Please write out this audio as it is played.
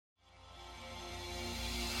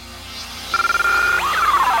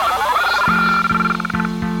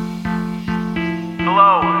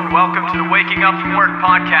Waking Up From Work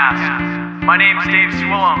podcast. My name's Dave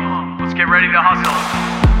Swillum. Let's get ready to hustle.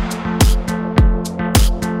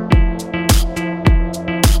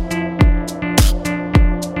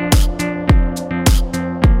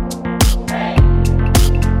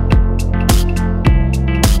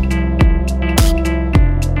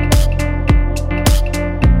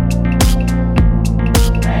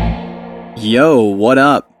 Yo, what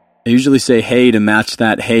up? I usually say hey to match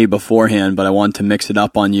that hey beforehand, but I want to mix it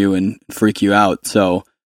up on you and freak you out. So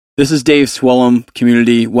this is Dave Swillum,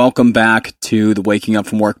 community. Welcome back to the Waking Up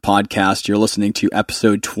From Work podcast. You're listening to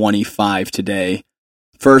episode 25 today.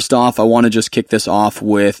 First off, I want to just kick this off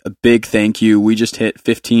with a big thank you. We just hit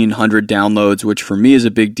 1,500 downloads, which for me is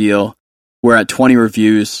a big deal. We're at 20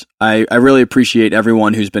 reviews. I really appreciate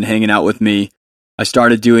everyone who's been hanging out with me. I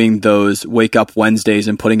started doing those Wake Up Wednesdays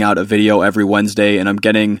and putting out a video every Wednesday, and I'm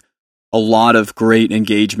getting a lot of great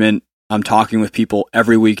engagement. I'm talking with people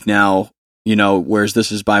every week now, whereas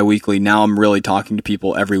this is bi-weekly. Now I'm really talking to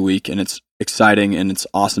people every week, and it's exciting and it's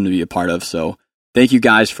awesome to be a part of. So thank you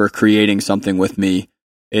guys for creating something with me.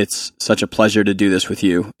 It's such a pleasure to do this with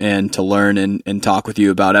you and to learn and talk with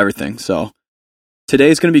you about everything. So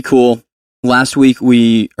today's going to be cool. Last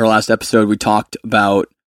episode, we talked about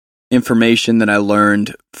information that I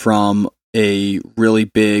learned from a really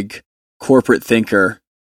big corporate thinker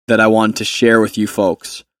that I wanted to share with you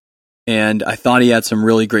folks. And I thought he had some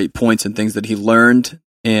really great points and things that he learned.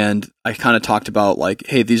 And I kind of talked about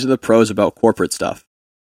hey, these are the pros about corporate stuff.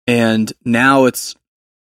 And now it's,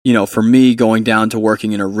 for me going down to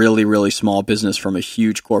working in a really, really small business from a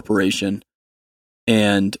huge corporation.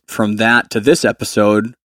 And from that to this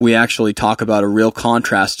episode, we actually talk about a real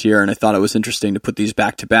contrast here. And I thought it was interesting to put these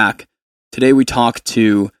back to back. Today we talk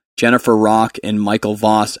to Jennifer Rock and Michael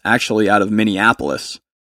Voss, actually out of Minneapolis.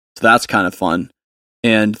 So that's kind of fun.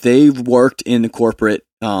 And they've worked in the corporate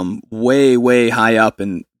way, way high up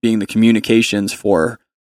in being the communications for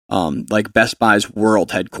Best Buy's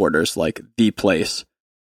world headquarters, the place.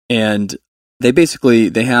 And they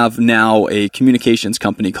have now a communications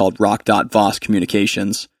company called Rock.Voss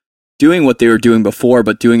Communications, doing what they were doing before,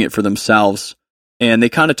 but doing it for themselves. And they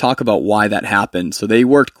kind of talk about why that happened. So they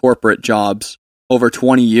worked corporate jobs over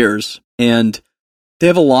 20 years, and they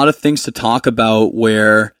have a lot of things to talk about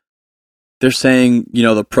where they're saying,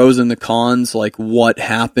 the pros and the cons, what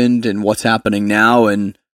happened and what's happening now.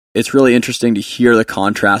 And it's really interesting to hear the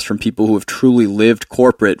contrast from people who have truly lived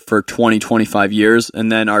corporate for 20, 25 years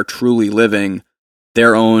and then are truly living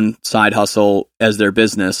their own side hustle as their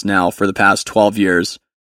business now for the past 12 years.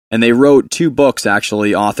 And they wrote 2 books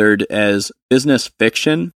actually authored as business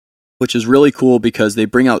fiction, which is really cool because they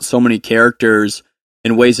bring out so many characters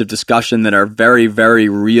and ways of discussion that are very, very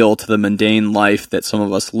real to the mundane life that some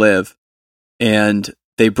of us live. And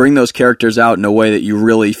they bring those characters out in a way that you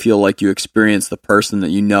really feel like you experience the person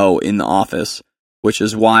that you know in the office, which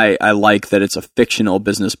is why I like that it's a fictional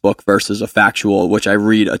business book versus a factual, which I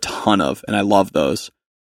read a ton of, and I love those.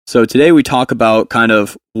 So today we talk about kind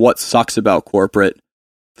of what sucks about corporate,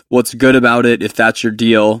 what's good about it if that's your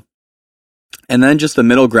deal, and then just the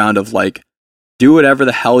middle ground of do whatever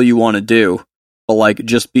the hell you want to do, but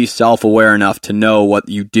just be self-aware enough to know what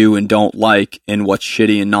you do and don't like and what's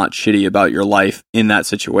shitty and not shitty about your life in that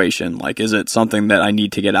situation. Is it something that I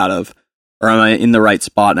need to get out of, or am I in the right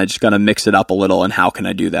spot and I just got to mix it up a little, and how can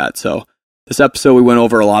I do that? So this episode, we went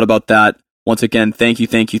over a lot about that. Once again, thank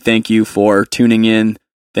you for tuning in.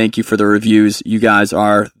 Thank you for the reviews. You guys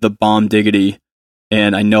are the bomb diggity.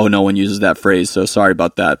 And I know no one uses that phrase, so sorry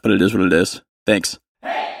about that, but it is what it is. Thanks.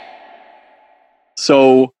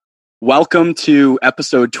 So, welcome to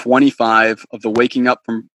episode 25 of the Waking Up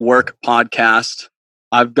From Work podcast.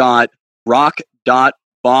 I've got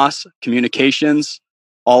Rock.Voss Communications,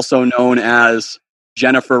 also known as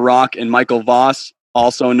Jennifer Rock and Michael Voss,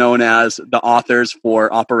 also known as the authors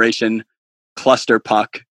for Operation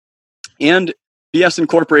Clusterfuck. And BS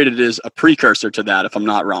Incorporated is a precursor to that, if I'm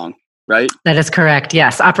not wrong. Right? That is correct.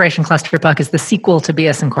 Yes. Operation Clusterfuck is the sequel to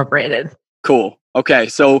BS Incorporated. Cool. Okay.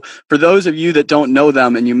 So for those of you that don't know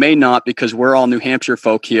them, and you may not because we're all New Hampshire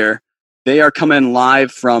folk here, they are coming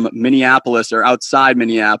live from Minneapolis or outside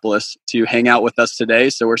Minneapolis to hang out with us today.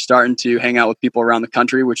 So we're starting to hang out with people around the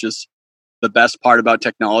country, which is the best part about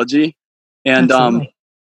technology. And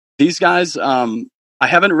these guys, I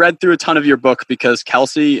haven't read through a ton of your book because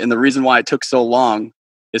Kelsey, and the reason why it took so long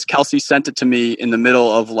is Kelsey sent it to me in the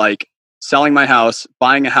middle of selling my house,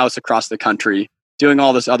 buying a house across the country, doing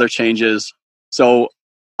all this other changes. So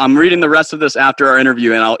I'm reading the rest of this after our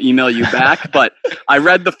interview and I'll email you back. But I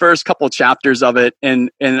read the first couple chapters of it.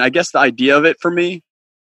 And I guess the idea of it for me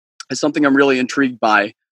is something I'm really intrigued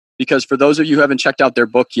by, because for those of you who haven't checked out their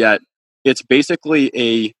book yet, It's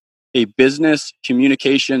basically a business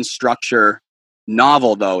communication structure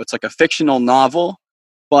novel, though. It's like a fictional novel,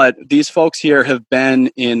 but these folks here have been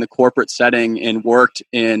in the corporate setting and worked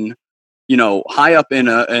in, high up in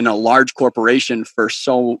a large corporation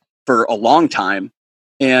for a long time.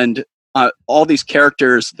 And all these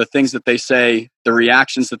characters, the things that they say, the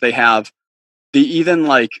reactions that they have, even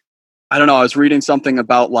I don't know, I was reading something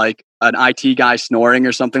about like an IT guy snoring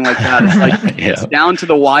or something like that. It's like, it's down to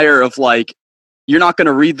the wire of like, you're not going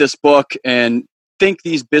to read this book and think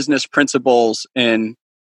these business principles and,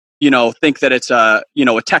 think that it's a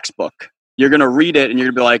textbook. You're going to read it and you're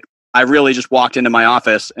going to be like, I really just walked into my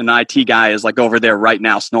office and the IT guy is like over there right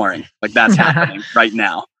now snoring. Like that's happening right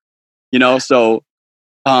now, So,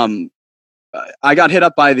 I got hit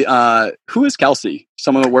up by who is Kelsey?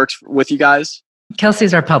 Someone that works with you guys?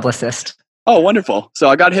 Kelsey's our publicist. Oh, wonderful. So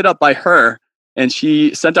I got hit up by her and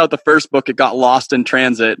she sent out the first book. It got lost in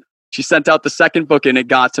transit. She sent out the second book and it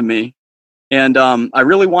got to me. And I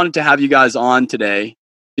really wanted to have you guys on today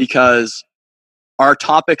because our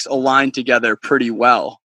topics align together pretty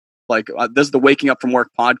well. Like this is the Waking Up From Work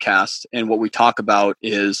podcast. And what we talk about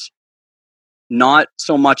is not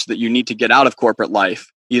so much that you need to get out of corporate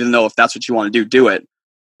life, even though if that's what you want to do it.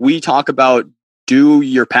 We talk about do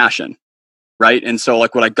your passion, right? And so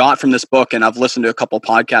like what I got from this book, and I've listened to a couple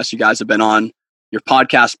podcasts you guys have been on, your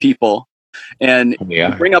podcast people, and you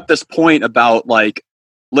bring up this point about like,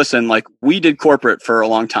 listen, like we did corporate for a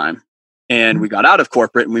long time and we got out of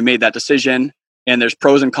corporate and we made that decision and there's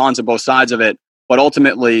pros and cons on both sides of it. But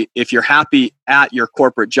ultimately, if you're happy at your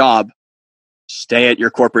corporate job, stay at your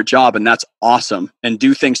corporate job, and that's awesome. And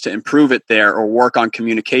do things to improve it there, or work on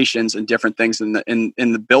communications and different things in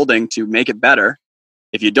the building to make it better.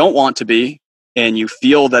 If you don't want to be, and you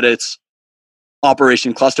feel that it's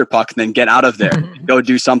Operation Clusterfuck, then get out of there, go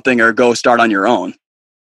do something, or go start on your own.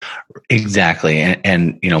 Exactly,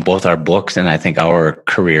 and both our books and I think our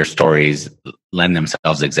career stories lend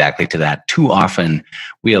themselves exactly to that. Too often,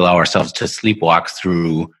 we allow ourselves to sleepwalk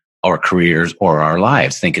through our careers or our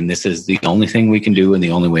lives, thinking this is the only thing we can do and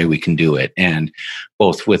the only way we can do it. And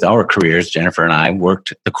both with our careers, Jennifer and I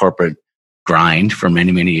worked the corporate grind for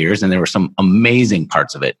many, many years, and there were some amazing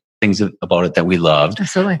parts of it, things about it that we loved.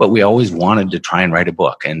 Absolutely. But we always wanted to try and write a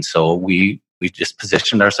book. And so we just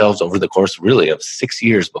positioned ourselves over the course really of 6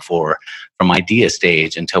 years before, from idea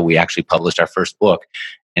stage until we actually published our first book,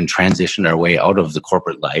 and transitioned our way out of the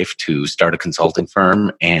corporate life to start a consulting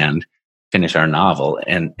firm and finish our novel.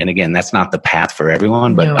 And again, that's not the path for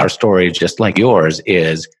everyone, but our story, just like yours,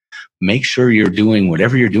 is make sure you're doing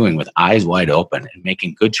whatever you're doing with eyes wide open and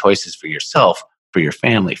making good choices for yourself, for your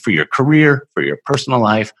family, for your career, for your personal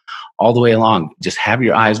life, all the way along. Just have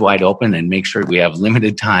your eyes wide open and make sure we have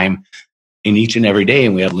limited time in each and every day,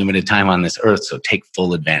 and we have limited time on this earth. So take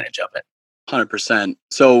full advantage of it. 100%.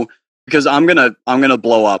 So because I'm gonna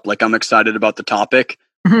blow up, like I'm excited about the topic.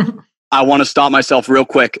 I want to stop myself real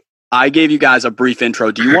quick. I gave you guys a brief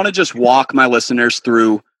intro. Do you want to just walk my listeners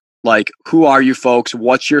through, like, who are you folks?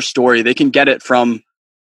 What's your story? They can get it from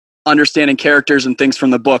understanding characters and things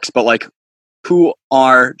from the books, but like, who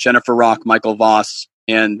are Jennifer Rock, Michael Voss,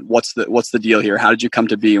 and what's the deal here? How did you come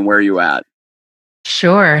to be and where are you at?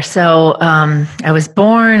 Sure. So I was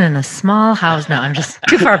born in a small house. No, I'm just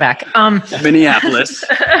too far back. Minneapolis,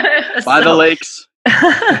 by the lakes.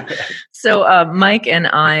 So Mike and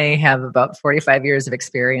I have about 45 years of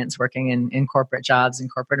experience working in corporate jobs in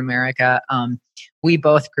corporate America. We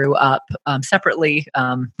both grew up separately,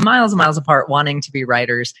 miles and miles apart, wanting to be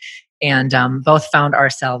writers, and both found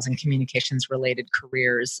ourselves in communications-related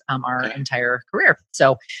careers our entire career.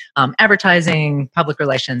 So advertising, public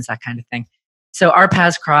relations, that kind of thing. So our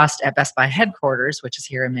paths crossed at Best Buy headquarters, which is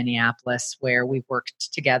here in Minneapolis, where we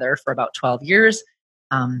worked together for about 12 years.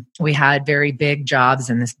 We had very big jobs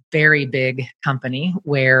in this very big company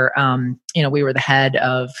where, we were the head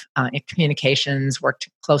of communications, worked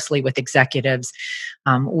closely with executives.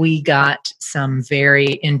 We got some very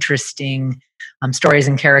interesting stories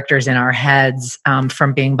and characters in our heads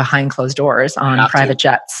from being behind closed doors on private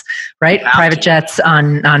jets, right? Private jets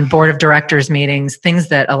on board of directors meetings, things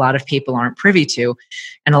that a lot of people aren't privy to,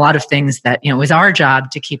 and a lot of things that, it was our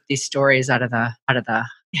job to keep these stories out of the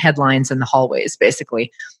headlines in the hallways,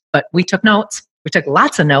 basically. But we took notes. We took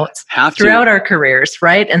lots of notes throughout our careers,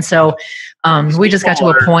 right? And so we just got to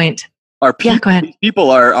a point. Go ahead. People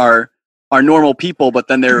are normal people, but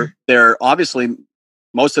then Mm-hmm. they're obviously,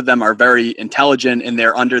 most of them are very intelligent and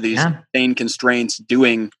they're under these insane constraints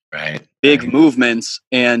doing big movements.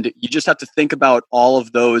 And you just have to think about all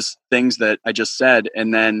of those things that I just said.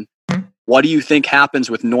 And then what do you think happens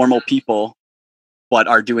with normal people, but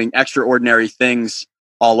are doing extraordinary things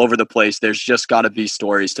all over the place. There's just got to be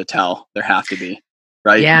stories to tell. There have to be,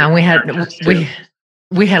 right? Yeah, and we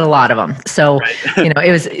had a lot of them. So, right.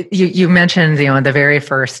 It was, you mentioned, the very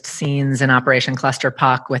first scenes in Operation Cluster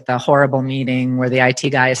Puck with the horrible meeting where the IT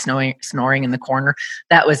guy is snoring in the corner.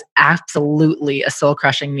 That was absolutely a soul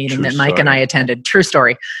crushing meeting that Mike and I attended. True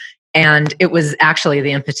story. And it was actually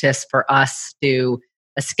the impetus for us to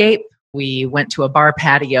escape. We went to a bar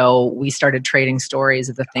patio. We started trading stories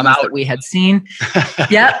of the things that we had seen.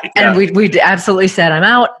 Yep. And we absolutely said, I'm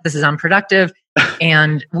out. This is unproductive.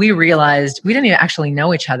 And we realized we didn't even actually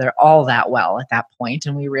know each other all that well at that point.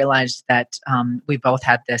 And we realized that we both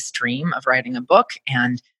had this dream of writing a book,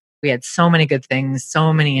 and we had so many good things,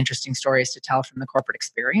 so many interesting stories to tell from the corporate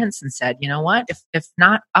experience, and said, you know what, if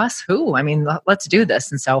not us, who? I mean, let's do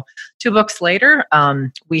this. And so 2 books later,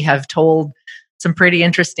 we have told some pretty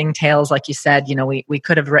interesting tales. Like you said, we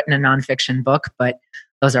could have written a nonfiction book, but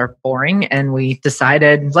those are boring. And we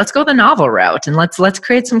decided, let's go the novel route, and let's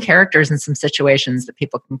create some characters and some situations that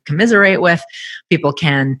people can commiserate with, people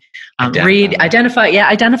can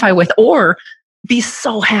identify with, or be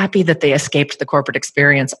so happy that they escaped the corporate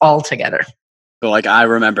experience altogether. So I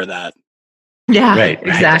remember that. Yeah, right.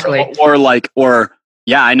 Exactly. Or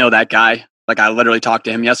I know that guy. I literally talked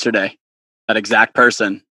to him yesterday, that exact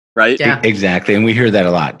person. Right? Yeah. Exactly. And we hear that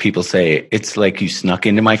a lot. People say, it's like you snuck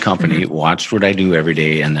into my company, watched what I do every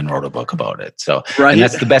day, and then wrote a book about it. So and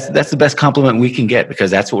that's the best compliment we can get,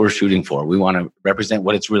 because that's what we're shooting for. We want to represent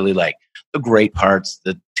what it's really like. The great parts,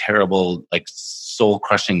 the terrible, soul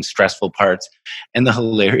crushing, stressful parts, and the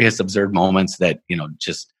hilarious, absurd moments that,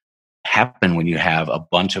 just happen when you have a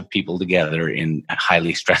bunch of people together in a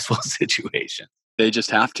highly stressful situation. They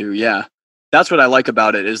just have to. Yeah. That's what I like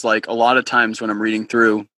about it, is a lot of times when I'm reading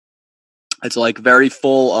through, it's very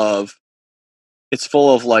full of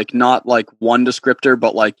not one descriptor,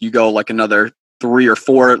 but you go another 3 or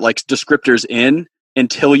 4 descriptors in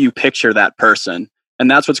until you picture that person. And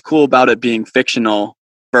that's what's cool about it being fictional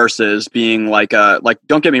versus being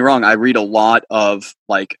don't get me wrong, I read a lot of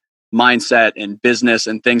mindset and business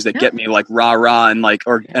and things that get me rah and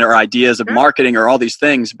or ideas of marketing or all these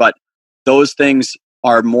things, but those things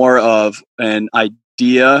are more of an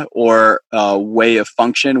idea or a way of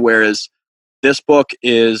function, whereas this book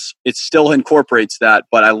it still incorporates that,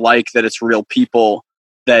 but I like that it's real people,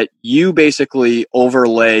 that you basically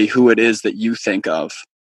overlay who it is that you think of,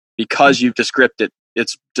 because you've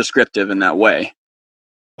it's descriptive in that way.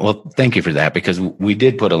 Well, thank you for that, because we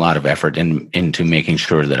did put a lot of effort into making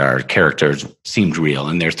sure that our characters seemed real,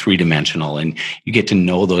 and they're 3-dimensional, and you get to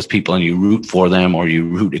know those people and you root for them or you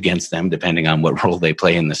root against them, depending on what role they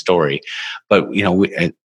play in the story. But,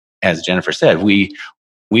 as Jennifer said,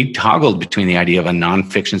 we toggled between the idea of a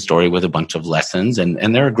nonfiction story with a bunch of lessons,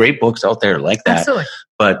 and there are great books out there like that. Absolutely.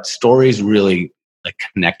 But stories really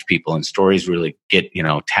connect people, and stories really get,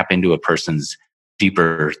 tap into a person's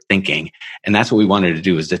deeper thinking. And that's what we wanted to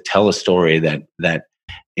do, is to tell a story that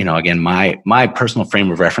again, my personal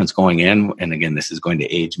frame of reference going in, and again, this is going to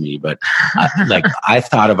age me, but I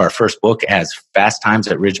thought of our first book as Fast Times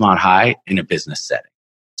at Ridgemont High in a business setting.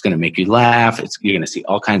 It's going to make you laugh. You're going to see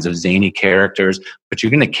all kinds of zany characters, but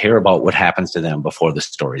you're going to care about what happens to them before the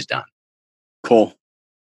story's done. Cool.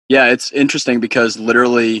 Yeah, it's interesting because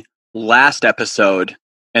literally last episode,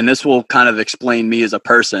 and this will kind of explain me as a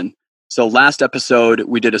person. So last episode,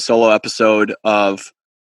 we did a solo episode of,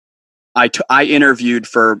 I interviewed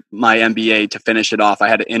for my MBA to finish it off. I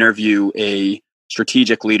had to interview a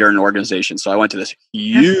strategic leader in an organization. So I went to this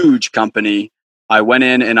huge company. I went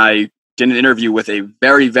in and I did an interview with a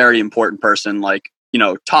very, very important person,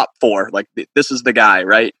 top 4, this is the guy,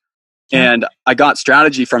 right? Yeah. And I got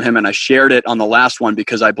strategy from him, and I shared it on the last one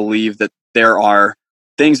because I believe that there are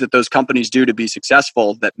things that those companies do to be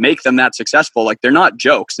successful that make them that successful. They're not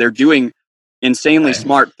jokes. They're doing insanely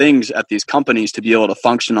smart things at these companies to be able to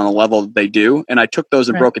function on the level that they do. And I took those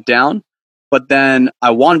and broke it down. But then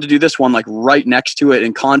I wanted to do this one right next to it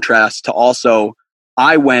in contrast to also,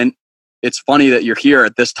 it's funny that you're here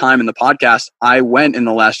at this time in the podcast. I went in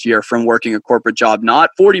the last year from working a corporate job,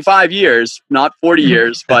 not 45 years, not 40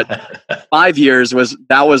 years, but 5 years was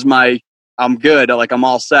my, I'm good. I'm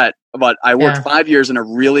all set. But I worked 5 years in a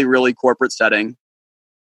really, really corporate setting.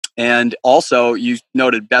 And also you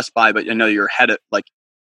noted Best Buy, but I know you're head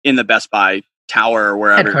in the Best Buy tower or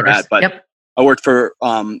wherever you're at, but I worked for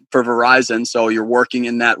Verizon. So you're working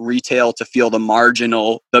in that retail to feel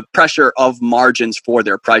the pressure of margins for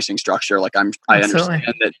their pricing structure. I understand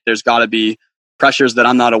that there's got to be pressures that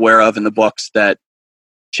I'm not aware of in the books that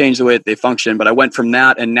change the way that they function. But I went from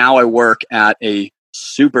that, and now I work at a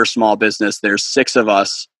super small business. There's 6 of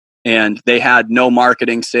us, and they had no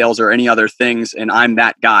marketing, sales, or any other things. And I'm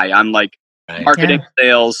that guy. I'm like, marketing,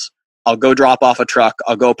 sales. I'll go drop off a truck.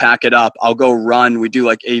 I'll go pack it up. I'll go run. We do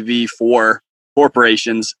like AV for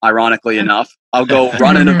corporations, ironically enough. I'll go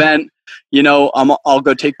run an event. I'll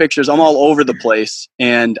go take pictures. I'm all over the place.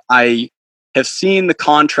 And I have seen the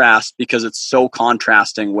contrast because it's so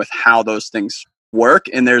contrasting with how those things work.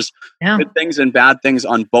 And there's good things and bad things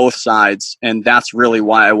on both sides. And that's really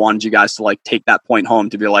why I wanted you guys to like take that point home,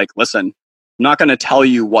 to be like, listen, I'm not going to tell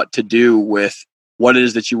you what to do with what it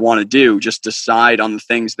is that you want to do. Just decide on the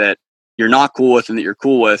things that you're not cool with and that you're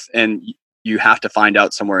cool with. And you have to find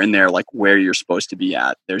out somewhere in there, like where you're supposed to be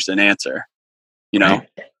at. There's an answer, Yeah,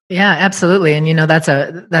 absolutely. And, that's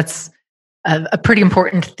a pretty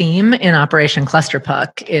important theme in Operation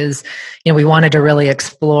Clusterfuck is, we wanted to really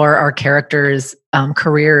explore our characters'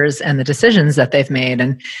 careers and the decisions that they've made.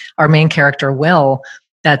 And our main character, Will,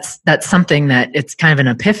 that's something that it's kind of an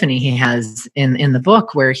epiphany he has in the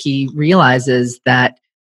book, where he realizes that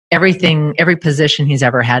every position he's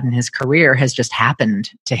ever had in his career has just happened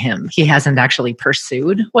to him. He hasn't actually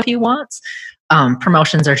pursued what he wants.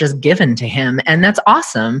 Promotions are just given to him, and that's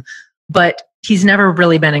awesome. But he's never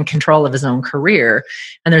really been in control of his own career.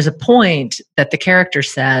 And there's a point that the character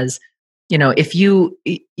says, no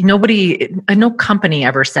company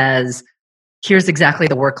ever says, here's exactly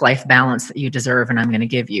the work-life balance that you deserve and I'm going to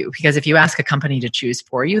give you. Because if you ask a company to choose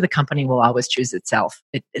for you, the company will always choose itself.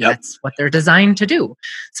 That's what they're designed to do.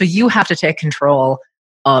 So you have to take control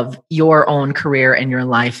of your own career and your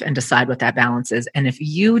life and decide what that balance is. And if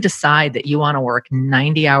you decide that you want to work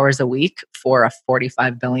 90 hours a week for a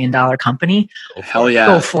 $45 billion company, hell yeah,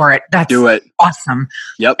 go for it. Do it. Awesome.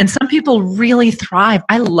 Yep. And some people really thrive.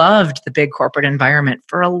 I loved the big corporate environment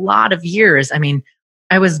for a lot of years. I mean,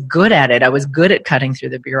 I was good at it. I was good at cutting through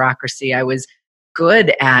the bureaucracy. I was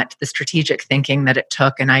good at the strategic thinking that it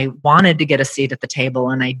took. And I wanted to get a seat at the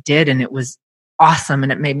table, and I did. And it was awesome.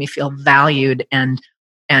 And it made me feel valued and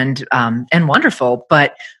wonderful.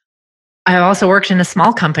 But I also worked in a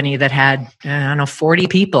small company that had, 40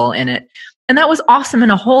 people in it. And that was awesome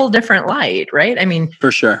in a whole different light, right? I mean,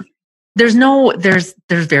 for sure. There's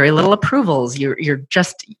very little approvals. You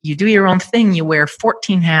do your own thing. You wear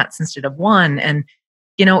 14 hats instead of one. And,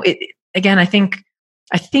 again, I think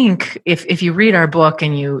if you read our book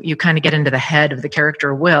and you kind of get into the head of the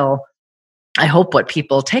character Will, I hope what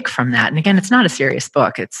people take from that. And again, it's not a serious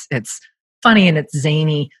book. It's funny and it's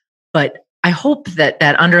zany, but I hope that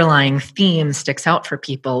underlying theme sticks out for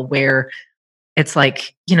people, where it's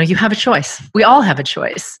like, you have a choice. We all have a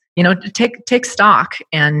choice. Take stock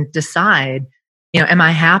and decide, am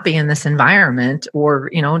I happy in this environment, or,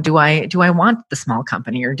 do I want the small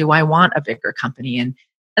company, or do I want a bigger company? And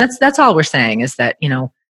that's all we're saying, is that,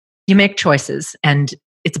 you make choices, and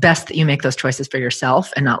it's best that you make those choices for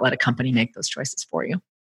yourself and not let a company make those choices for you.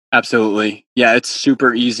 Absolutely. Yeah. It's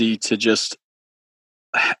super easy to just,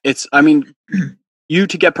 you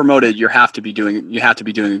to get promoted, you have to be doing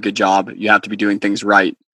a good job. You have to be doing things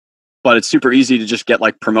right. But it's super easy to just get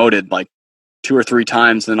like promoted like 2 or 3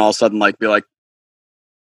 times, and then all of a sudden like be like,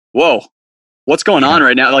 whoa, what's going on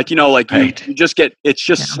right now? Like, right. you just get, it's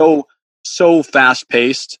just so fast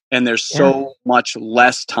paced, and there's so much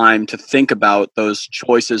less time to think about those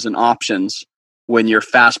choices and options when you're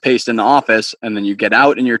fast paced in the office, and then you get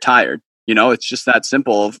out and you're tired. It's just that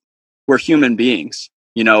simple. We're human beings.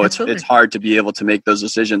 It's hard to be able to make those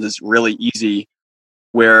decisions. It's really easy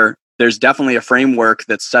where there's definitely a framework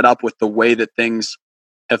that's set up with the way that things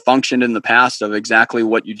have functioned in the past, of exactly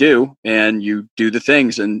what you do, and you do the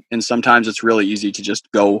things. And sometimes it's really easy to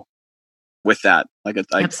just go with that. Like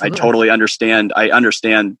I totally understand. I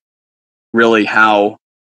understand really how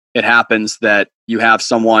it happens that you have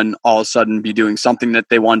someone all of a sudden be doing something that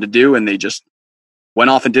they wanted to do, and they just went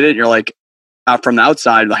off and did it. And you're like, out from the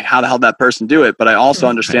outside, like, how the hell did that person do it? But I also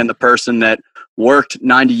understand the person that worked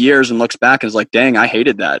 90 years and looks back and is like, dang, I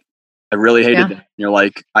hated that. I really hated that. And you're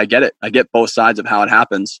like, I get it. I get both sides of how it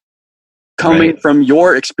happens. Coming from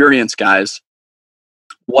your experience, guys,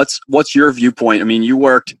 what's your viewpoint? I mean, you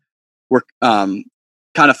worked kind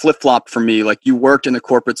of flip-flop for me. Like, you worked in the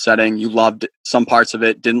corporate setting. You loved some parts of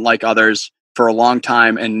it, didn't like others for a long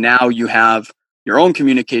time. And now you have your own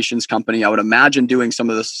communications company. I would imagine doing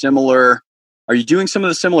some of the similar... Are you doing some of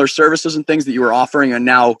the similar services and things that you were offering, and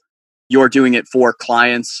now you're doing it for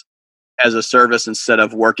clients as a service instead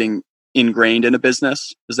of working ingrained in a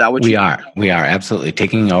business? Is that what we are? We are absolutely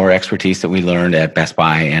taking our expertise that we learned at Best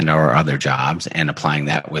Buy and our other jobs and applying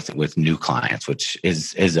that with new clients, which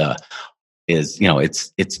is a is,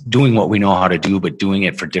 it's doing what we know how to do, but doing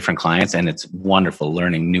it for different clients. And it's wonderful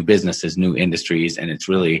learning new businesses, new industries. And it's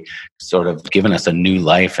really sort of given us a new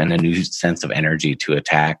life and a new sense of energy to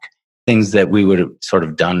attack things that we would have sort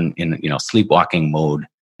of done in, sleepwalking mode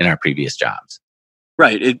in our previous jobs.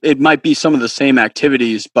 Right. It might be some of the same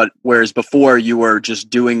activities, but whereas before you were just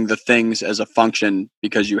doing the things as a function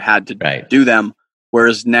because you had to do them,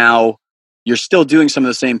 whereas now you're still doing some of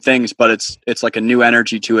the same things, but it's like a new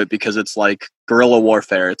energy to it because it's like guerrilla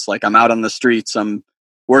warfare. It's like I'm out on the streets, I'm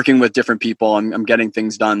working with different people, I'm getting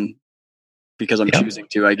things done because I'm choosing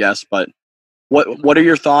to, I guess. But what are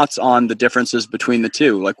your thoughts on the differences between the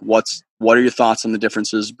two? Like what are your thoughts on the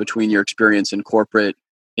differences between your experience in corporate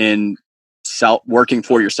in working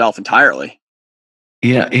for yourself entirely?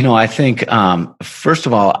 Yeah, I think, first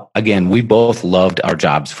of all, again, we both loved our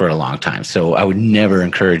jobs for a long time. So I would never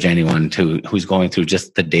encourage anyone who's going through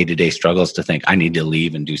just the day-to-day struggles to think I need to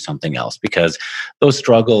leave and do something else, because those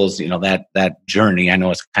struggles, that journey, I know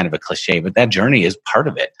it's kind of a cliche, but that journey is part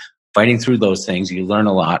of it. Fighting through those things, you learn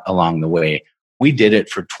a lot along the way. We did it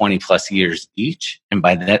for 20 plus years each. And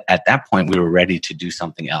at that point, we were ready to do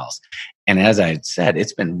something else. And as I had said,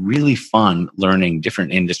 it's been really fun learning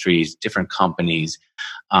different industries, different companies.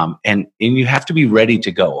 And you have to be ready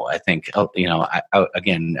to go. I think, I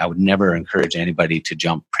would never encourage anybody to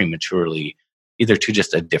jump prematurely, either to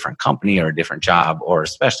just a different company or a different job, or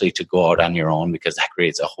especially to go out on your own, because that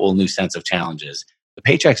creates a whole new sense of challenges. The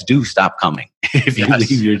paychecks do stop coming if you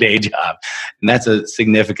leave your day job. And that's a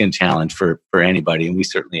significant challenge for anybody. And we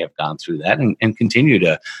certainly have gone through that and continue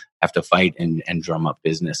to have to fight and drum up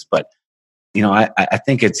business. But, I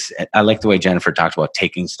think I like the way Jennifer talked about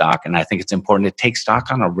taking stock. And I think it's important to take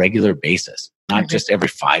stock on a regular basis, not just every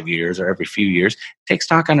 5 years or every few years. Take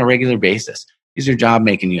stock on a regular basis. Is your job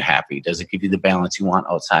making you happy? Does it give you the balance you want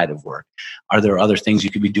outside of work? Are there other things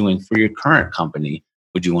you could be doing for your current company?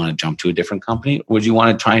 Would you want to jump to a different company? Would you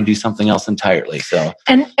want to try and do something else entirely? So,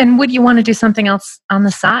 and would you want to do something else on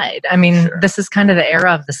the side? I mean, This is kind of the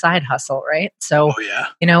era of the side hustle, right? So,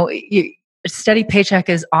 a steady paycheck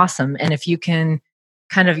is awesome. And if you can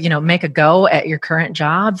kind of, make a go at your current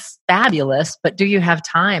job, fabulous. But do you have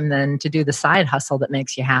time then to do the side hustle that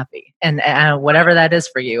makes you happy? And whatever that is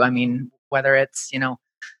for you. I mean, whether it's,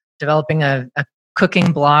 developing a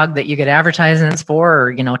cooking blog that you get advertisements for,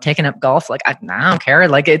 or, taking up golf, like, I don't care.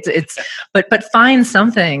 Like but find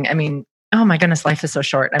something. I mean, oh my goodness, life is so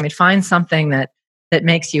short. I mean, find something that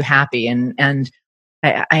makes you happy. And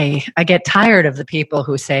I get tired of the people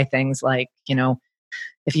who say things like,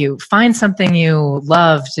 if you find something you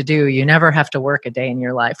love to do, you never have to work a day in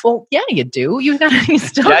your life. Well, yeah, you do. You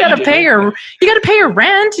still got to pay your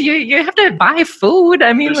rent. You have to buy food.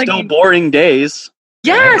 I mean, there's still boring days.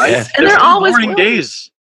 Yes, right? And they're always boring days.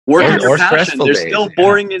 Working or stressful days. There's still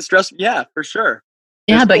boring and stressful. Yeah, for sure.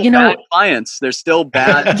 There's but bad clients. There's still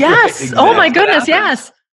bad. Yes. Exactly. Oh my goodness.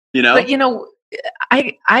 Yes. But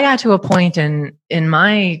I got to a point in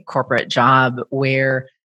my corporate job where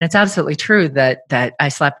it's absolutely true that I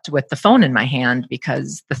slept with the phone in my hand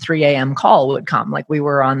because the 3 a.m. call would come. Like we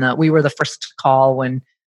were the first call when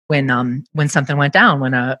something went down,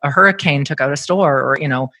 when a hurricane took out a store,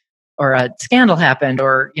 or a scandal happened,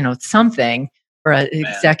 or something, or an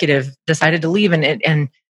executive decided to leave, and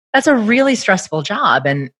that's a really stressful job.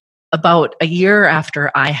 And about a year after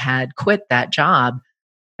I had quit that job,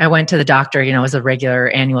 I went to the doctor. It was a regular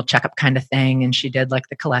annual checkup kind of thing, and she did like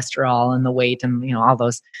the cholesterol and the weight and all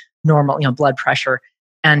those normal blood pressure.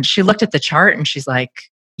 And she looked at the chart and she's like,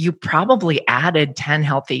 "You probably added 10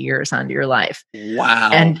 healthy years onto your life." Wow.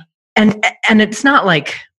 And it's not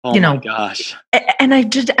like. Oh my gosh. And I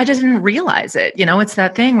just didn't realize it. It's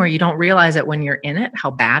that thing where you don't realize it when you're in it, how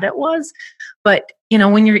bad it was. But,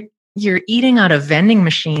 when you're eating out of vending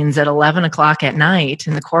machines at 11 o'clock at night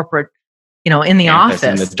in the corporate, in the office.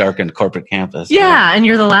 In the darkened corporate campus. Yeah. And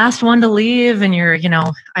you're the last one to leave. And you're,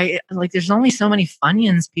 there's only so many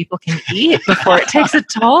Funyuns people can eat before it takes a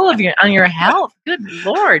toll on your health. Good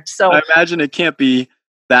Lord. So I imagine it can't be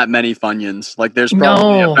that many Funyuns. Like there's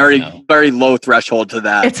probably a very, very low threshold to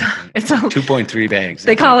that. It's a 2.3 bags.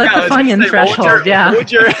 They call it the Funyun threshold.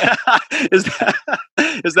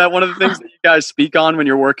 Is that one of the things that you guys speak on when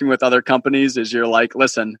you're working with other companies? Is you're like,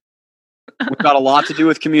 listen, we've got a lot to do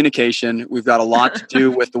with communication. We've got a lot to do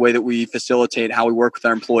with the way that we facilitate how we work with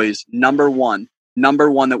our employees. Number one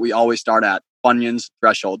that we always start at, Funyuns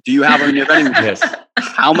threshold. Do you have any of any? Yes.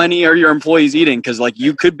 How many are your employees eating? Because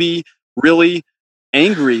you could be really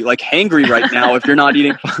angry, hangry right now if you're not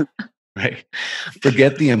eating. Right.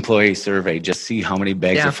 Forget the employee survey. Just see how many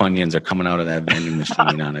bags of Funyuns are coming out of that vending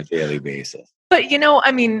machine on a daily basis. But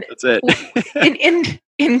that's it.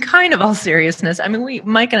 in kind of all seriousness, I mean,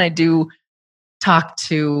 Mike and I do talk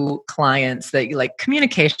to clients that like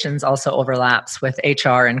communications also overlaps with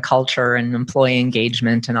HR and culture and employee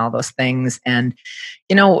engagement and all those things. And,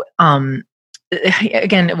 again,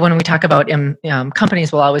 when we talk about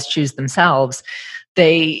companies will always choose themselves,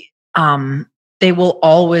 they will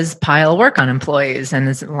always pile work on employees. And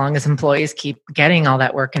as long as employees keep getting all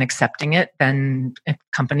that work and accepting it, then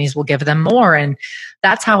companies will give them more. And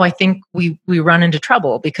that's how I think we run into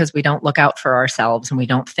trouble, because we don't look out for ourselves and we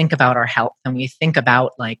don't think about our health. And we think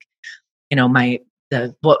about the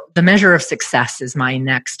measure of success is my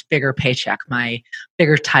next bigger paycheck, my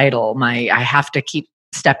bigger title, I have to keep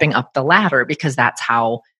stepping up the ladder because that's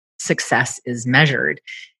how success is measured.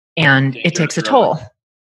 And it takes a toll.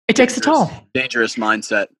 It takes a toll. Dangerous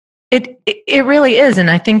mindset. It really is.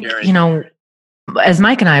 And I think, as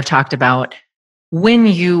Mike and I have talked about, when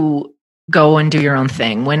you go and do your own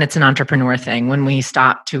thing, when it's an entrepreneur thing, when we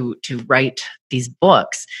stopped to write these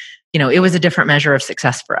books, it was a different measure of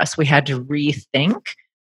success for us. We had to rethink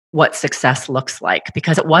what success looks like,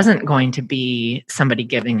 because it wasn't going to be somebody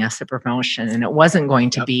giving us a promotion, and it wasn't going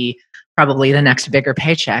to be probably the next bigger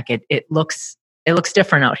paycheck. It looks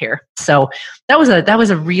different out here. So that was a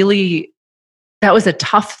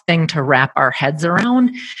tough thing to wrap our heads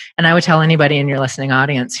around. And I would tell anybody in your listening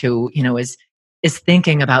audience who, is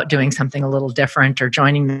thinking about doing something a little different or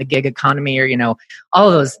joining the gig economy or,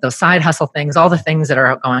 all of those side hustle things, all the things that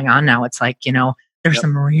are going on now. It's like, there's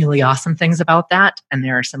some really awesome things about that. And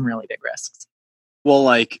there are some really big risks. Well,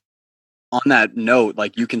 like on that note,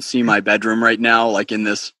 like you can see my bedroom right now, like in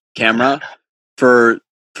this camera. For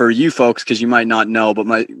you folks, because you might not know, but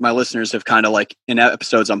my listeners have kind of like in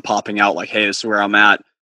episodes I'm popping out like, hey, this is where I'm at.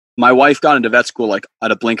 My wife got into vet school like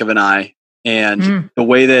at a blink of an eye. And the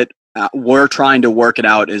way that we're trying to work it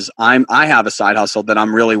out is I have a side hustle that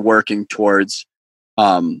I'm really working towards,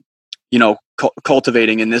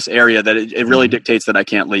 cultivating in this area that it really dictates that I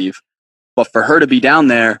can't leave. But for her to be down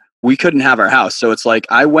there, we couldn't have our house. So it's like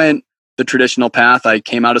I went the traditional path. I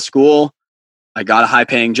came out of school. I got a high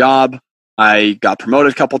paying job. I got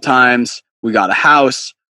promoted a couple times. We got a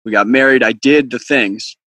house. We got married. I did the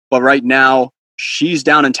things. But right now, she's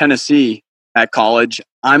down in Tennessee at college.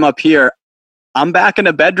 I'm up here. I'm back in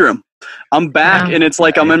a bedroom. I'm back, and it's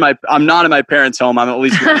like I'm not in my parents' home. I'm at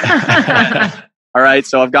least. All right.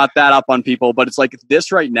 So I've got that up on people, but it's like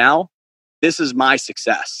this right now, this is my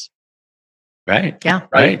success. Right. Yeah.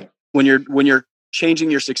 Right. When you're changing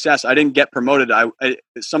your success, I didn't get promoted.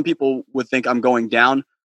 Some people would think I'm going down.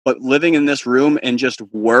 But living in this room and just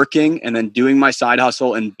working and then doing my side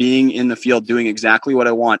hustle and being in the field, doing exactly what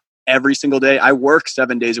I want every single day. I work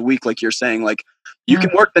 7 days a week, like you're saying. Like you can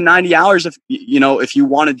work the 90 hours if you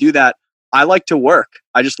want to do that. I like to work.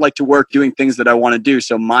 I just like to work doing things that I want to do.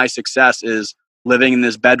 So my success is living in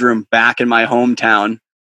this bedroom back in my hometown,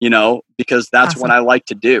 because that's what I like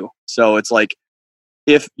to do. So it's like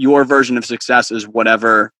if your version of success is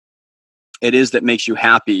whatever it is that makes you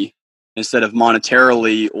happy, instead of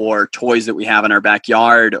monetarily or toys that we have in our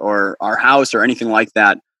backyard or our house or anything like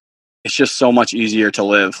that, it's just so much easier to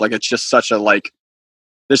live. Like it's just such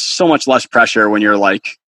there's so much less pressure when you're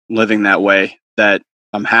like living that way, that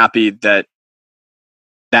I'm happy that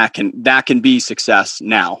can be success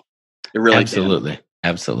now. It really Absolutely. can.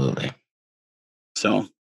 Absolutely. So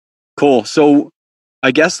cool. So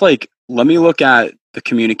I guess let me look at the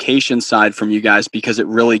communication side from you guys, because it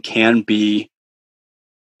really can be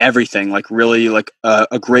everything. Like really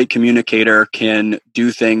a great communicator can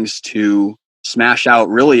do things to smash out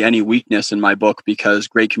really any weakness in my book, because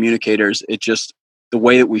great communicators, it just the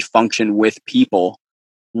way that we function with people.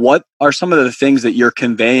 What are some of the things that you're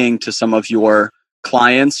conveying to some of your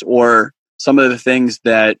clients, or some of the things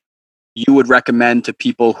that you would recommend to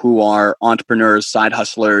people who are entrepreneurs, side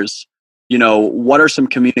hustlers? What are some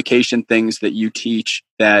communication things that you teach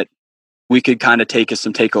that we could kind of take as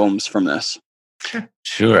some take-homes from this?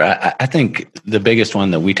 Sure. I think the biggest one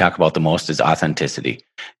that we talk about the most is authenticity.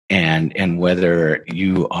 And whether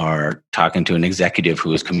you are talking to an executive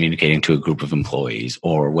who is communicating to a group of employees,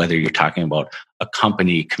 or whether you're talking about a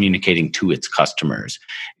company communicating to its customers.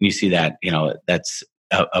 And you see that, that's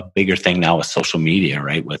a bigger thing now with social media,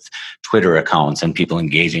 right? With Twitter accounts and people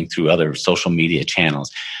engaging through other social media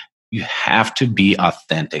channels. You have to be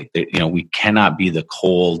authentic. We cannot be the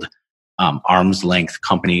cold, arm's length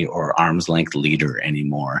company or arm's length leader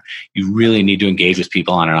anymore. You really need to engage with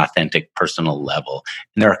people on an authentic personal level.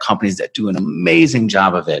 And there are companies that do an amazing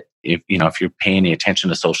job of it. If you're paying any attention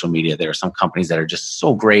to social media, there are some companies that are just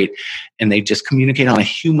so great and they just communicate on a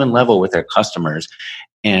human level with their customers.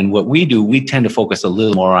 And what we do, we tend to focus a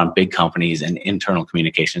little more on big companies and internal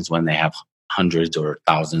communications when they have hundreds or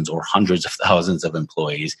thousands or hundreds of thousands of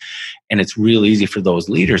employees. And it's real easy for those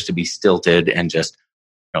leaders to be stilted and just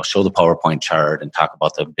show the PowerPoint chart and talk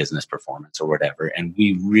about the business performance or whatever. And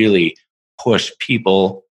we really push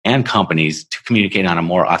people and companies to communicate on a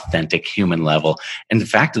more authentic human level. And the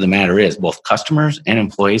fact of the matter is both customers and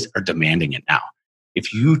employees are demanding it now.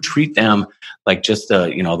 If you treat them like just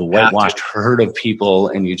the whitewashed herd of people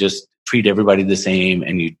and you just treat everybody the same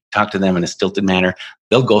and you talk to them in a stilted manner,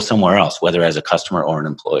 they'll go somewhere else, whether as a customer or an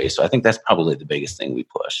employee. So I think that's probably the biggest thing we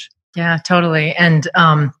push. Yeah, totally. And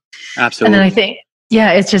absolutely. And then I think,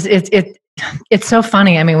 yeah, it's just it's so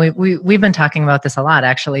funny. I mean, we've been talking about this a lot,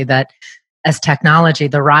 actually, that as technology,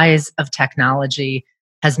 the rise of technology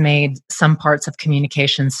has made some parts of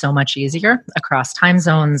communication so much easier across time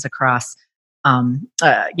zones, across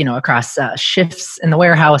shifts in the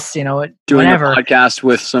warehouse, doing whatever. A podcast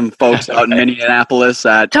with some folks out in Minneapolis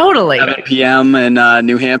at totally 7 p.m. in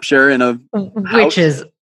New Hampshire in a house. Which is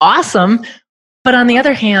awesome. But on the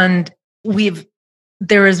other hand,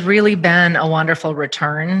 there has really been a wonderful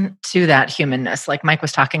return to that humanness. Like Mike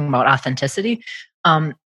was talking about authenticity.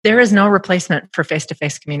 There is no replacement for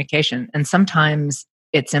face-to-face communication. And sometimes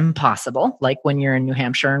it's impossible, like when you're in New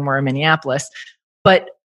Hampshire and we're in Minneapolis. But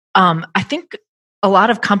I think a lot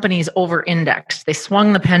of companies over-indexed. They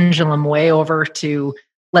swung the pendulum way over to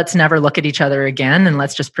let's never look at each other again and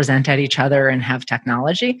let's just present at each other and have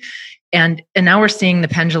technology. And now we're seeing the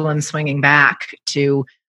pendulum swinging back to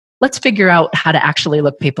let's figure out how to actually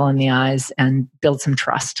look people in the eyes and build some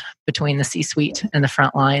trust between the C-suite and the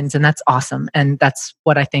front lines. And that's awesome. And that's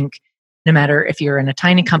what I think, no matter if you're in a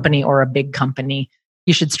tiny company or a big company,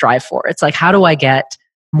 you should strive for. It's like, how do I get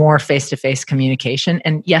more face-to-face communication?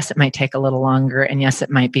 And yes, it might take a little longer. And yes,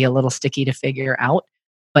 it might be a little sticky to figure out.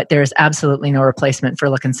 But there's absolutely no replacement for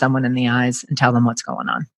looking someone in the eyes and tell them what's going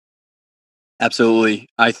on. Absolutely.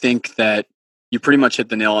 I think that you pretty much hit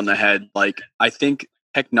the nail on the head. Like, I think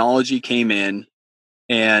technology came in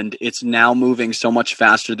and it's now moving so much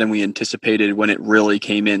faster than we anticipated when it really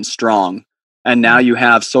came in strong. And now you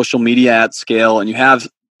have social media at scale and you have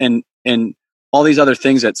and all these other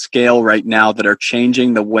things at scale right now that are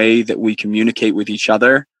changing the way that we communicate with each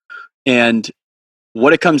other. And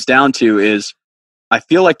what it comes down to is I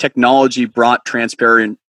feel like technology brought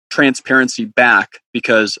transparency back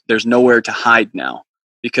because there's nowhere to hide now,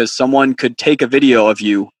 because someone could take a video of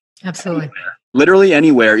you. Absolutely. Literally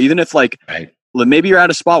anywhere, even if right. Maybe you're at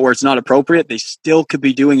a spot where it's not appropriate, they still could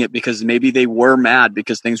be doing it because maybe they were mad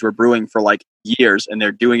because things were brewing for like years and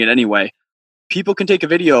they're doing it anyway. People can take a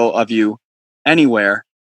video of you anywhere,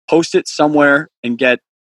 post it somewhere and get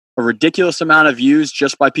a ridiculous amount of views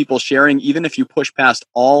just by people sharing. Even if you push past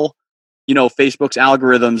all, Facebook's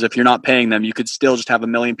algorithms, if you're not paying them, you could still just have 1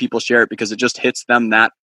 million people share it because it just hits them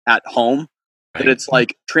that at home. Right. But it's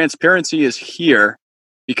like transparency is here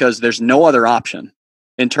because there's no other option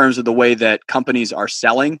in terms of the way that companies are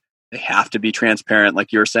selling. They have to be transparent.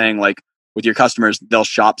 Like you're saying, like with your customers, they'll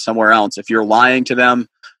shop somewhere else. If you're lying to them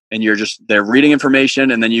and they're reading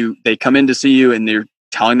information and then they come in to see you and they're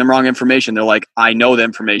telling them wrong information. They're like, I know the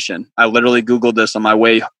information. I literally Googled this on my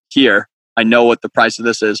way here. I know what the price of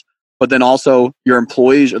this is. But then also your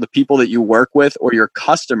employees or the people that you work with or your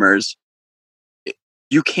customers,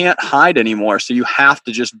 you can't hide anymore. So you have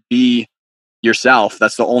to just be yourself.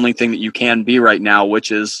 That's the only thing that you can be right now,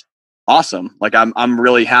 which is awesome. Like I'm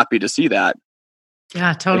really happy to see that.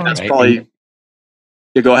 Yeah, totally. That's probably.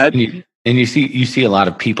 Yeah, go ahead. And you see a lot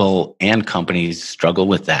of people and companies struggle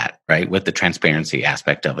with that, right? With the transparency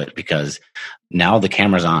aspect of it, because now the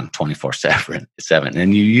camera's on 24/7,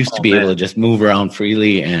 and you used to be able to just move around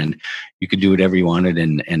freely and you could do whatever you wanted,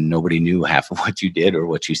 and nobody knew half of what you did or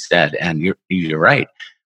what you said. And you're right.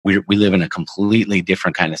 We live in a completely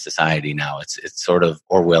different kind of society now. It's sort of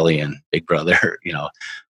Orwellian, Big Brother.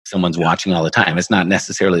 Someone's watching all the time. It's not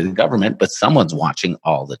necessarily the government, but someone's watching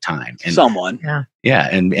all the time. And someone. Yeah.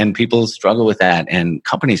 And people struggle with that and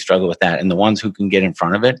companies struggle with that. And the ones who can get in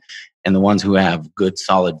front of it and the ones who have good,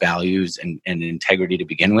 solid values and integrity to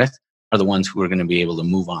begin with are the ones who are going to be able to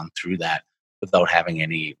move on through that without having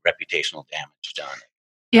any reputational damage done.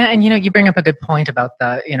 Yeah. And, you bring up a good point about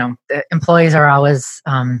the employees are always,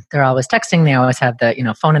 they're always texting. They always have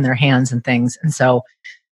the, phone in their hands and things. And so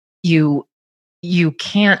you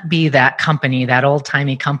can't be that company, that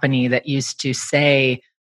old-timey company that used to say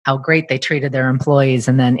how great they treated their employees,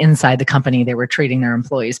 and then inside the company they were treating their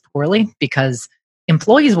employees poorly, because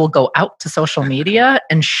employees will go out to social media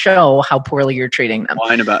and show how poorly you're treating them.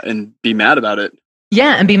 Whine about and be mad about it.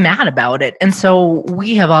 Yeah, and be mad about it. And so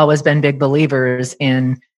we have always been big believers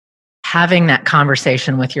in having that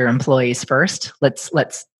conversation with your employees first. Let's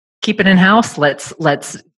keep it in-house. Let's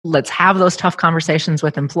let's have those tough conversations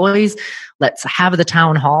with employees. Let's have the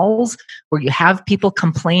town halls where you have people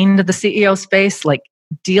complain to the CEO space, like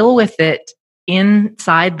deal with it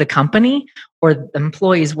inside the company, or the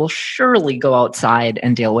employees will surely go outside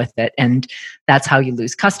and deal with it. And that's how you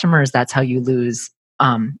lose customers. That's how you lose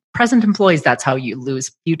present employees. That's how you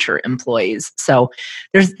lose future employees. So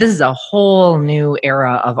this is a whole new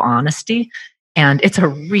era of honesty. And it's a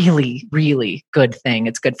really, really good thing.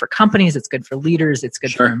 It's good for companies. It's good for leaders. It's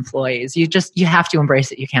good for employees. You have to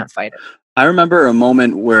embrace it. You can't fight it. I remember a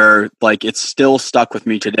moment where like it's still stuck with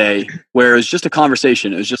me today, where it was just a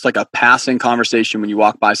conversation. It was just like a passing conversation when you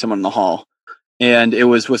walk by someone in the hall. And it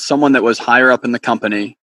was with someone that was higher up in the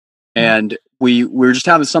company. And we were just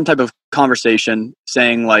having some type of conversation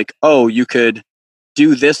saying like, oh, you could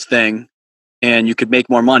do this thing and you could make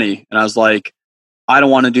more money. And I was like, I don't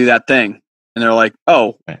want to do that thing. And they're like,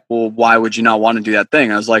 oh, well, why would you not want to do that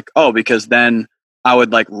thing? I was like, oh, because then I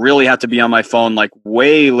would like really have to be on my phone like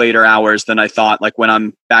way later hours than I thought, like when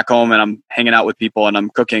I'm back home and I'm hanging out with people and I'm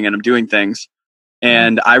cooking and I'm doing things.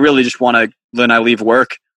 And I really just want to, when I leave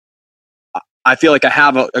work, I feel like I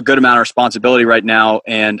have a good amount of responsibility right now,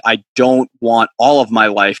 and I don't want all of my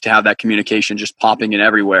life to have that communication just popping in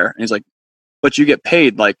everywhere. And he's like, but you get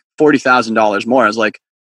paid like $40,000 more. I was like,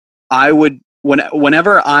 I would,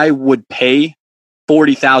 whenever I would pay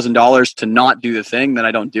 $40,000 to not do the thing, then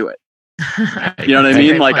I don't do it. You know what I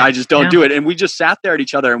mean? Like I just don't do it. And we just sat there at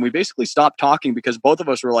each other and we basically stopped talking because both of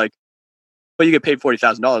us were like, but you get paid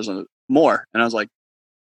 $40,000 more. And I was like,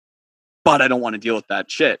 but I don't want to deal with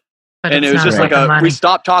that shit. But and it was just like we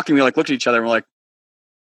stopped talking. We like looked at each other and we're like,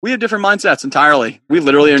 we have different mindsets entirely. We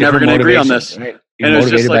literally are never going to agree on this. Right. You're and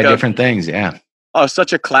motivated by different things. Yeah. Oh,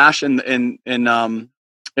 such a clash in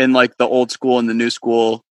like the old school and the new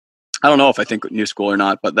school. I don't know if I think new school or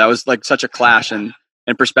not, but that was like such a clash and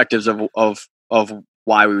perspectives of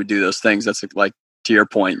why we would do those things. That's like to your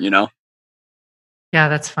point, you know? Yeah,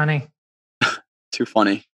 that's funny. Too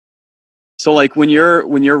funny. So like when you're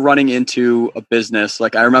running into a business,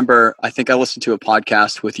 like I remember, I think I listened to a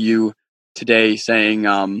podcast with you today saying,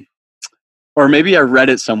 or maybe I read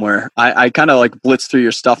it somewhere. I kind of like blitzed through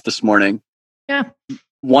your stuff this morning. Yeah.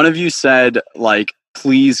 One of you said like,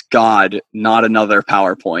 please God, not another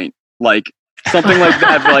PowerPoint. Like something like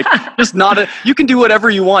that. Like just you can do whatever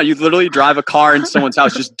you want. You literally drive a car in someone's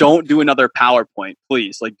house. Just don't do another PowerPoint,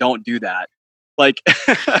 please. Like don't do that. Like,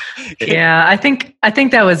 yeah, I think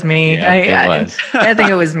that was me. Yeah, I think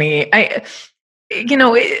it was me.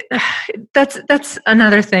 That's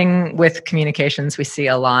another thing with communications we see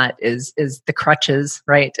a lot is the crutches,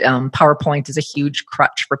 right? PowerPoint is a huge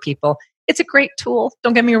crutch for people. It's a great tool.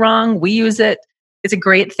 Don't get me wrong. We use it. It's a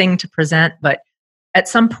great thing to present, but at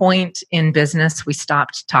some point in business, we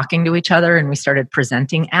stopped talking to each other and we started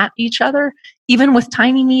presenting at each other, even with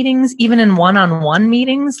tiny meetings, even in one-on-one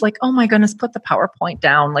meetings, like, oh my goodness, put the PowerPoint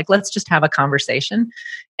down. Like, let's just have a conversation.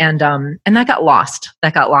 And that got lost.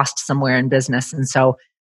 That got lost somewhere in business. And so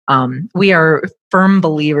we are firm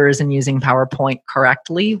believers in using PowerPoint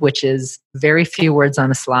correctly, which is very few words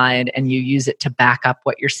on a slide and you use it to back up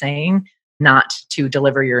what you're saying, not to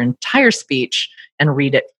deliver your entire speech and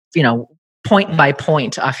read it, point by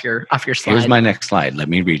point off your slide. Here's my next slide. Let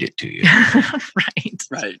me read it to you.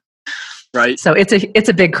 Right. So it's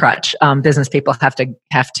a big crutch. Business people have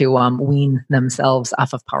to wean themselves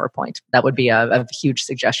off of PowerPoint. That would be a huge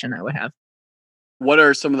suggestion I would have. What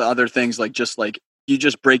are some of the other things you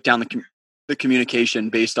just break down the communication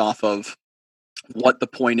based off of what the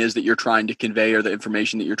point is that you're trying to convey or the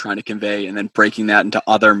information that you're trying to convey, and then breaking that into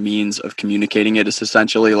other means of communicating it is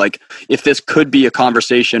essentially like if this could be a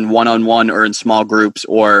conversation one-on-one or in small groups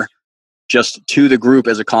or just to the group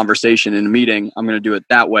as a conversation in a meeting, I'm going to do it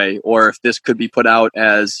that way. Or if this could be put out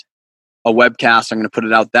as a webcast, I'm going to put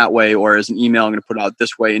it out that way, or as an email, I'm going to put it out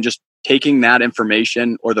this way, and just taking that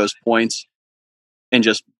information or those points and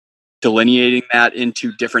just delineating that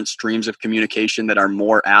into different streams of communication that are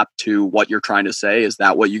more apt to what you're trying to say. Is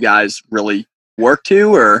that what you guys really work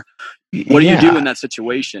to, or what do you do in that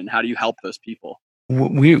situation? How do you help those people?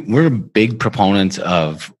 We're big proponents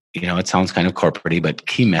of, it sounds kind of corporate-y, but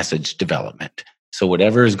key message development. So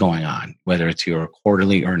whatever is going on, whether it's your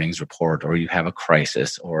quarterly earnings report or you have a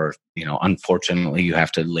crisis or, unfortunately you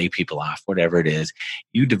have to lay people off, whatever it is,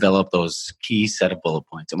 you develop those key set of bullet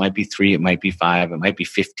points. It might be 3, it might be 5, it might be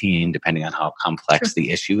 15, depending on how complex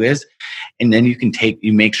the issue is. And then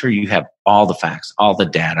you make sure you have all the facts, all the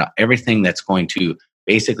data, everything that's going to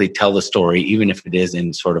basically tell the story, even if it is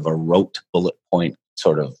in sort of a rote bullet point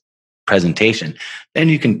sort of presentation, then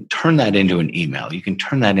you can turn that into an email. You can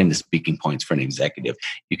turn that into speaking points for an executive.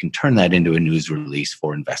 You can turn that into a news release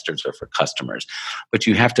for investors or for customers. But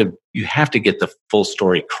you have to get the full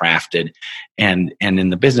story crafted. And in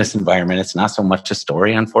the business environment, it's not so much a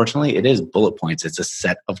story, unfortunately. It is bullet points. It's a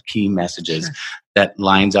set of key messages that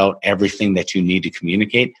lines out everything that you need to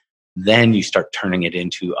communicate. Then you start turning it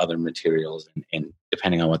into other materials. And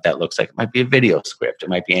depending on what that looks like, it might be a video script. It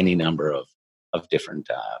might be any number of different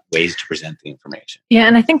ways to present the information. Yeah,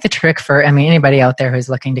 and I think the trick for, anybody out there who's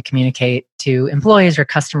looking to communicate to employees or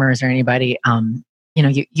customers or anybody,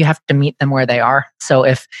 you have to meet them where they are. So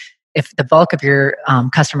if the bulk of your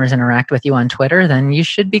customers interact with you on Twitter, then you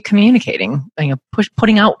should be communicating,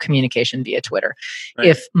 putting out communication via Twitter. Right.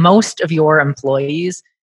 If most of your employees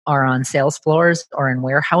are on sales floors or in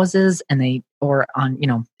warehouses or on,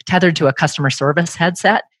 tethered to a customer service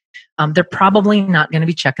headset, they're probably not going to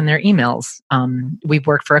be checking their emails. We've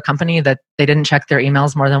worked for a company that they didn't check their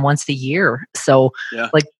emails more than once a year. So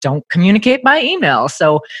don't communicate by email.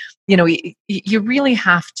 So, you really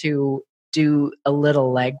have to do a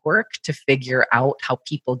little legwork to figure out how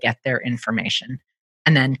people get their information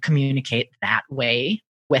and then communicate that way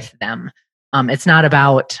with them. It's not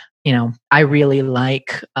about, I really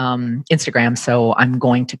like Instagram, so I'm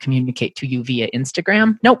going to communicate to you via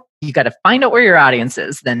Instagram. Nope. You got to find out where your audience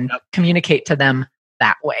is, then communicate to them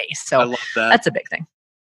that way. So I love that. That's a big thing.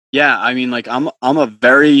 Yeah.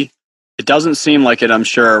 It doesn't seem like it, I'm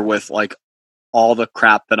sure, with like all the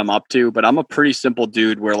crap that I'm up to, but I'm a pretty simple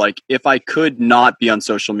dude where like, if I could not be on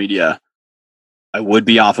social media, I would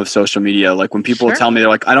be off of social media. Like when people tell me they're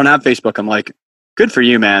like, I don't have Facebook, I'm like, good for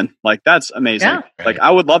you, man. Like that's amazing. Yeah. Like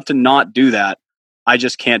I would love to not do that. I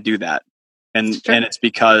just can't do that. And it's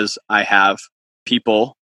because I have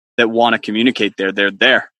people that want to communicate there. They're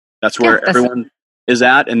there. That's where everyone is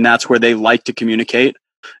at. And that's where they like to communicate.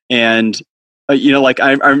 And like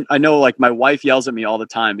I know like my wife yells at me all the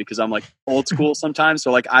time because I'm like old school sometimes.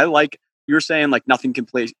 So like I like you were saying like nothing can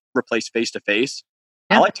replace face to face.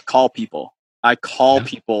 I like to call people. I call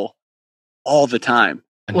people all the time.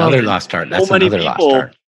 Another lost art. That's another lost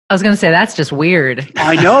art. I was going to say that's just weird.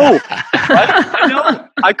 I know. I know.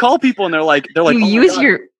 I call people and they're like, you use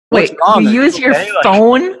your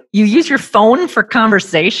phone. You use your phone for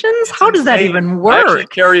conversations. How does that even work? I actually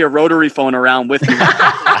carry a rotary phone around with me.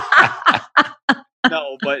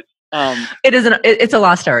 No, but it's a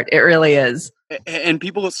lost art. It really is. And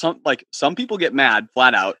people, some people get mad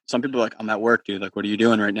flat out. Some people are like, I'm at work, dude. Like, what are you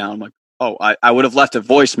doing right now? I'm like, oh, I would have left a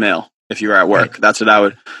voicemail if you were at work. That's what I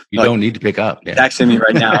would. You don't need to pick up. Yeah. Texting me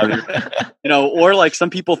right now. Or like some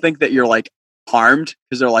people think that you're like harmed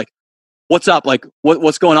because they're like, what's up? Like,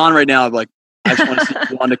 what's going on right now? I'm like, I just want to see if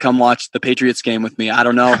you want to come watch the Patriots game with me. I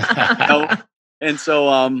don't know. And so,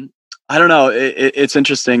 I don't know. It's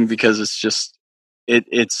interesting because it's just,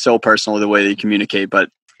 it's so personal the way that you communicate, but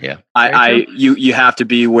you have to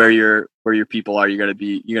be where your people are. You're going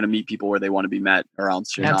to meet people where they want to be met, or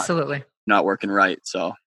else you're not working right.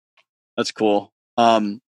 So that's cool.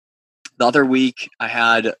 The other week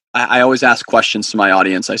I always ask questions to my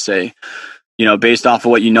audience. I say, based off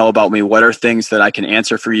of what you know about me, what are things that I can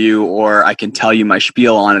answer for you, or I can tell you my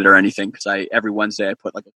spiel on it or anything? Because every Wednesday I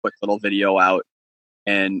put like a quick little video out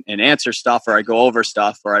and answer stuff, or I go over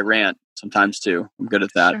stuff, or I rant sometimes too. I'm good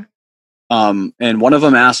at that. Sure. And one of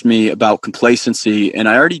them asked me about complacency, and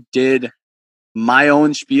I already did my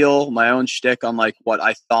own spiel, my own shtick on like what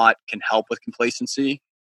I thought can help with complacency.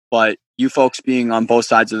 But you folks being on both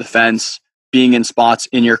sides of the fence, being in spots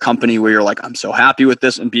in your company where you're like, I'm so happy with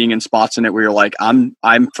this, and being in spots in it where you're like, I'm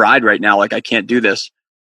fried right now. Like I can't do this.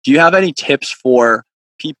 Do you have any tips for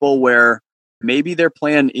people where maybe their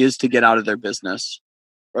plan is to get out of their business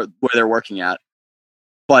or where they're working at,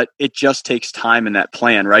 but it just takes time in that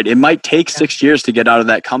plan, right? It might take 6 years to get out of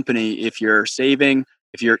that company if you're saving,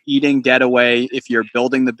 if you're eating debt away, if you're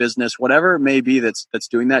building the business, whatever it may be that's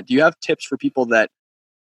doing that. Do you have tips for people that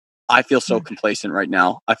I feel so complacent right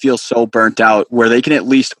now? I feel so burnt out, where they can at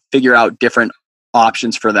least figure out different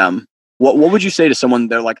options for them. What would you say to someone?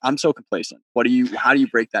 They're like, I'm so complacent. How do you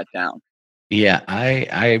break that down? Yeah,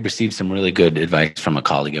 I received some really good advice from a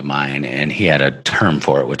colleague of mine, and he had a term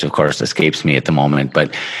for it, which of course escapes me at the moment.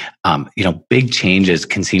 But, big changes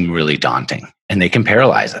can seem really daunting, and they can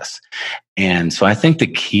paralyze us. And so I think the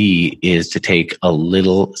key is to take a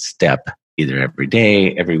little step, either every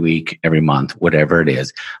day, every week, every month, whatever it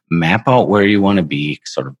is, map out where you want to be,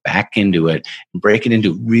 sort of back into it, and break it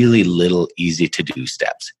into really little, easy to do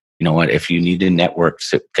steps. You know what? If you need to network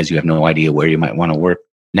because you have no idea where you might want to work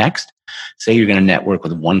next, say you're going to network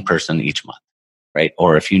with one person each month, right?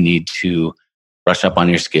 Or if you need to brush up on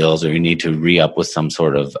your skills, or you need to re-up with some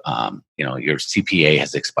sort of, your CPA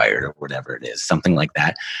has expired or whatever it is, something like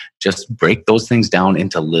that. Just break those things down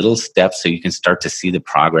into little steps so you can start to see the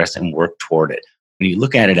progress and work toward it. When you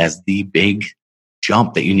look at it as the big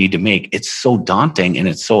jump that you need to make, it's so daunting and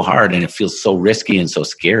it's so hard and it feels so risky and so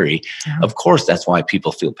scary. Yeah. Of course, that's why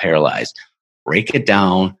people feel paralyzed. Break it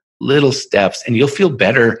down, little steps, and you'll feel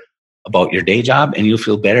better about your day job, and you'll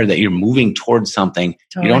feel better that you're moving towards something.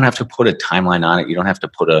 Totally. You don't have to put a timeline on it. You don't have to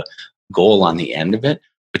put a goal on the end of it,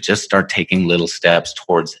 but just start taking little steps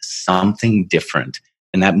towards something different.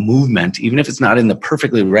 And that movement, even if it's not in the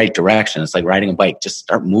perfectly right direction, it's like riding a bike, just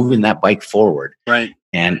start moving that bike forward. Right.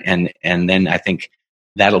 And then I think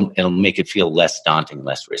it'll make it feel less daunting,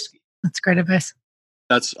 less risky. That's great advice.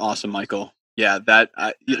 That's awesome, Michael. Yeah, that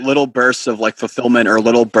little bursts of like fulfillment, or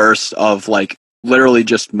little bursts of like literally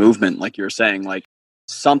just movement, like you were saying, like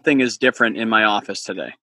something is different in my office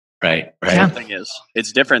today. Right. Something is.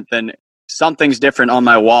 It's different than something's different on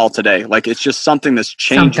my wall today. Like it's just something that's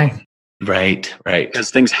changing. Something. Right.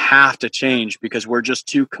 Because things have to change because we're just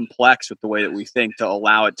too complex with the way that we think to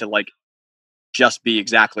allow it to like just be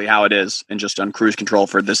exactly how it is and just on cruise control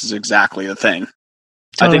for this is exactly the thing.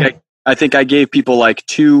 Totally. I think I gave people like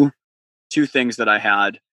two things that I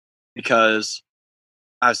had, because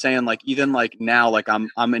I was saying like even like now, like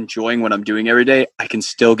I'm enjoying what I'm doing every day. I can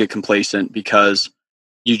still get complacent because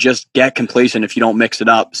you just get complacent if you don't mix it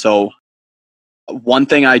up. So one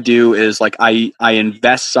thing I do is like I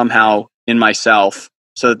invest somehow in myself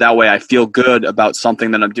so that way I feel good about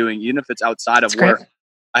something that I'm doing, even if it's outside of work.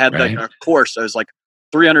 I had like a course. I was like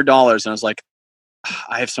 $300, and I was like,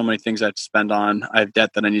 I have so many things I have to spend on. I have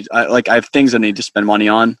debt that I have things I need to spend money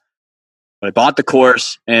on. But I bought the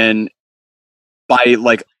course, and by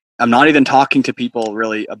like, I'm not even talking to people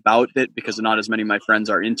really about it because not as many of my friends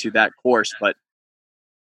are into that course. But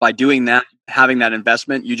by doing that, having that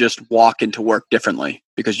investment, you just walk into work differently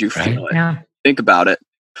because you feel it. Yeah. Think about it.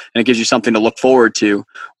 And it gives you something to look forward to.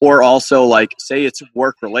 Or also like, say it's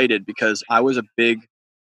work related, because I was a big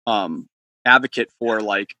advocate for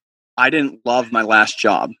like, I didn't love my last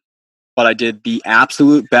job, but I did the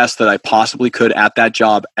absolute best that I possibly could at that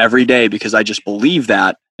job every day because I just believe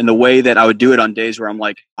that. And the way that I would do it on days where I'm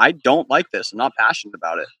like, I don't like this, I'm not passionate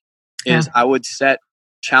about it, is I would set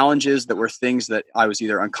challenges that were things that I was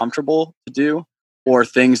either uncomfortable to do or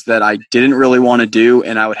things that I didn't really want to do.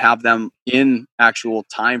 And I would have them in actual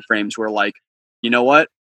time frames where like, like,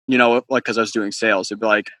 cause I was doing sales, it'd be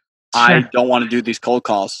like, I don't want to do these cold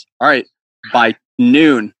calls. All right. By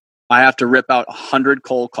noon, I have to rip out 100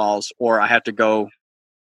 cold calls, or I have to go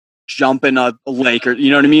jump in a lake, or, you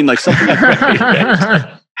know what I mean? Like something like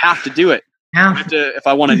that. Have to do it. Yeah. If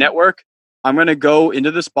I want to network, I'm going to go into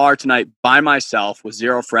this bar tonight by myself with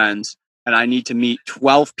 0 friends, and I need to meet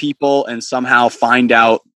 12 people and somehow find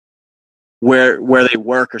out where they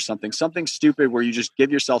work or something stupid where you just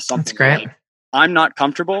give yourself something. That's great. Like, I'm not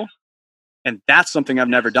comfortable, and that's something I've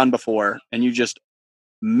never done before. And you just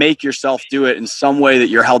make yourself do it in some way that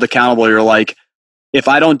you're held accountable. You're like, if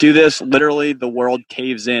I don't do this, literally the world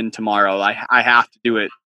caves in tomorrow. I have to do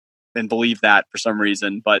it and believe that for some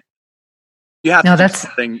reason. But you have to do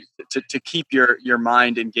something to keep your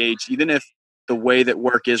mind engaged. Even if the way that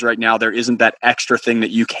work is right now, there isn't that extra thing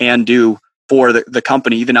that you can do for the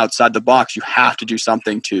company, even outside the box. You have to do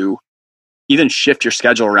something to even shift your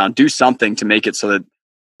schedule around, do something to make it so that,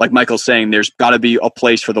 like Michael's saying, there's got to be a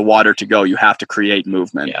place for the water to go. You have to create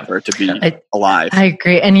movement for it to be alive. I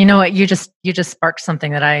agree. And you know what? You just sparked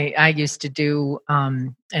something that I used to do.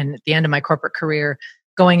 And at the end of my corporate career,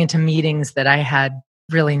 going into meetings that I had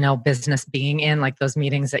really no business being in, like those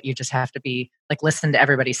meetings that you just have to be like, listen to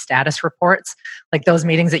everybody's status reports, like those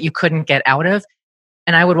meetings that you couldn't get out of.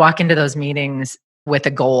 And I would walk into those meetings with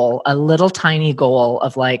a goal, a little tiny goal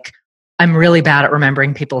of like, I'm really bad at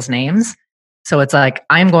remembering people's names. So it's like,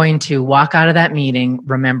 I'm going to walk out of that meeting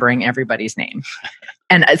remembering everybody's name.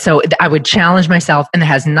 And so I would challenge myself, and it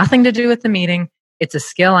has nothing to do with the meeting. It's a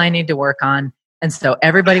skill I need to work on. And so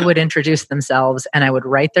everybody would introduce themselves, and I would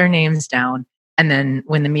write their names down. And then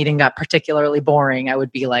when the meeting got particularly boring, I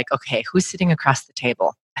would be like, okay, who's sitting across the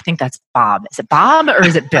table? I think that's Bob. Is it Bob or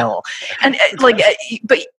is it Bill? And like,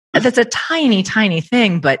 but that's a tiny, tiny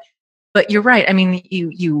thing. But you're right. I mean,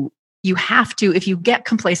 you have to, if you get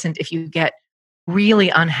complacent, if you get really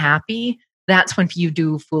unhappy, that's when you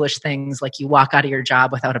do foolish things like you walk out of your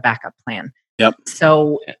job without a backup plan. Yep.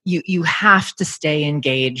 So you have to stay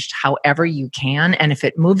engaged however you can. And if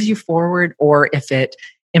it moves you forward or if it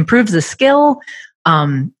improves the skill,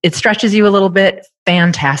 It stretches you a little bit,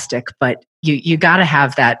 fantastic, but you got to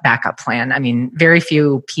have that backup plan. I mean, very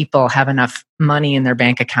few people have enough money in their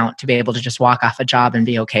bank account to be able to just walk off a job and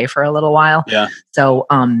be okay for a little while. Yeah. So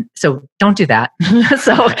don't do that.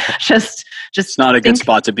 So just it's not a good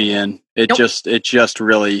spot to be in. It just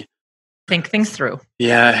really think things through.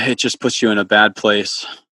 Yeah. It just puts you in a bad place.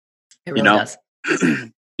 It really does.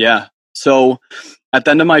 Yeah. So at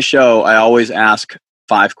the end of my show, I always ask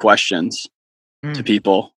 5 questions to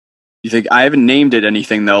people. You think I haven't named it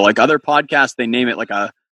anything though? Like other podcasts, they name it like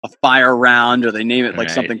a fire round, or they name it like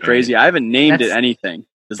something crazy. I haven't named it anything.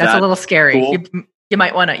 That's a little scary. Cool? You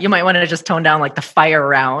might want to just tone down like the fire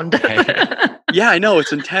round. Yeah, I know,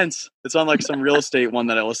 it's intense. It's on like some real estate one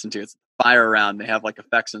that I listen to. It's fire round. They have like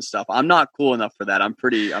effects and stuff. I'm not cool enough for that. I'm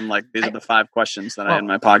like, these are the 5 questions that I end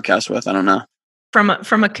my podcast with. I don't know.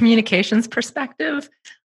 From a communications perspective,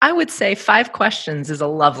 I would say 5 questions is a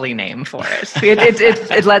lovely name for it.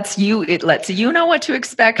 It lets you know what to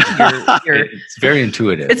expect. It's very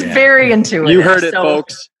intuitive. It's very intuitive. You heard it,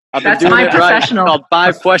 folks. That's my professional. Called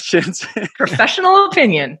 5 questions. Professional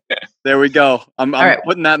opinion. There we go. I'm right.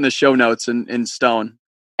 Putting that in the show notes in stone.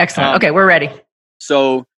 Excellent. Okay, we're ready.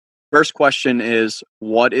 So, first question is,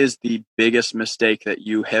 what is the biggest mistake that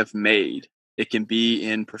you have made? It can be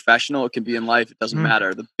in professional, it can be in life. It doesn't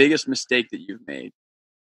matter. The biggest mistake that you've made.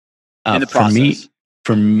 In the process.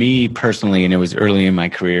 For me personally, and it was early in my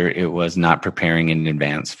career, it was not preparing in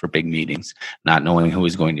advance for big meetings, not knowing who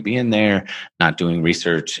was going to be in there, not doing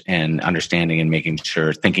research and understanding and making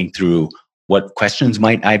sure, thinking through what questions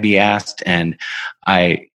might I be asked. And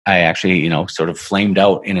I actually, sort of flamed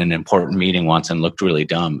out in an important meeting once and looked really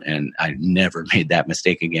dumb, and I never made that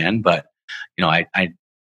mistake again. But,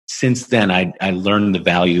 since then, I learned the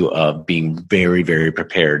value of being very, very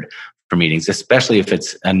prepared for meetings, especially if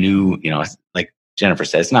it's a new, like Jennifer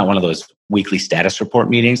said, it's not one of those weekly status report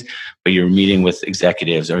meetings, but you're meeting with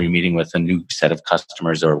executives or you're meeting with a new set of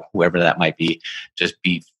customers or whoever that might be. Just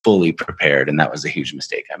be fully prepared. And that was a huge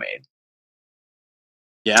mistake I made.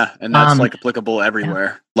 Yeah. And that's like applicable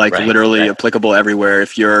everywhere, literally applicable everywhere.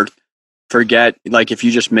 If you're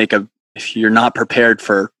if you're not prepared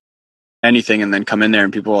for anything and then come in there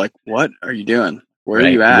and people are like, what are you doing? Where are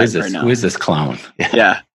you at right now? Who is this clown?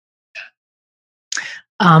 Yeah.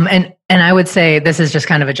 And I would say this is just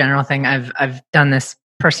kind of a general thing. I've done this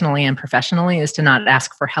personally and professionally, is to not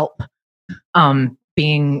ask for help.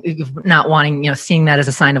 Not wanting, seeing that as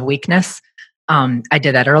a sign of weakness. I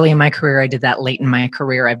did that early in my career. I did that late in my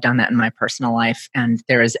career. I've done that in my personal life. And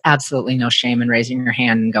there is absolutely no shame in raising your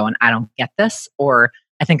hand and going, I don't get this, or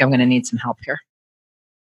I think I'm going to need some help here.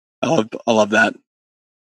 I love that.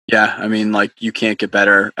 Yeah. I mean, like, you can't get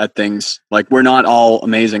better at things. Like, we're not all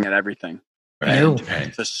amazing at everything.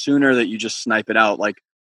 Right. The sooner that you just snipe it out, like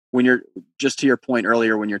when you're just to your point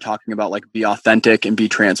earlier, when you're talking about like be authentic and be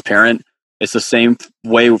transparent, it's the same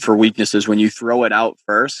way for weaknesses. When you throw it out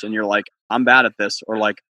first and you're like, I'm bad at this, or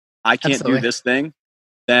like, I can't do this thing,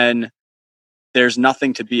 then there's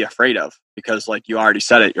nothing to be afraid of, because like you already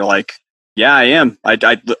said it. You're like, yeah, I am. I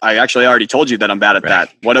actually already told you that I'm bad at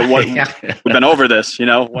that. What we've been over this,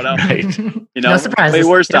 what else? Right. No surprises. Way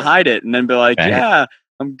worse to hide it and then be like, yeah,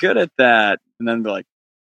 I'm good at that. And then be like,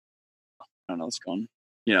 I don't know what's going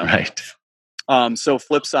on, Right. So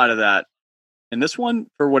flip side of that. And this one,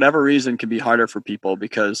 for whatever reason, can be harder for people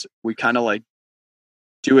because we kind of like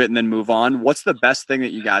do it and then move on. What's the best thing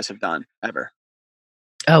that you guys have done ever?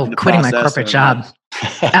 Oh, quitting my corporate job.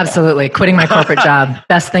 Absolutely. Quitting my corporate job.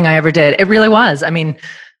 Best thing I ever did. It really was. I mean,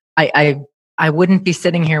 I wouldn't be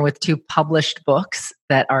sitting here with 2 published books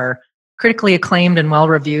that are critically acclaimed and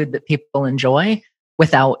well-reviewed that people enjoy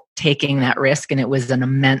without taking that risk. And it was an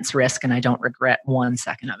immense risk, and I don't regret 1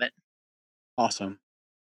 second of it. Awesome.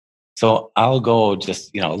 So I'll go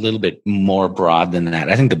just, a little bit more broad than that.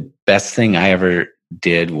 I think the best thing I ever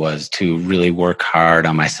did was to really work hard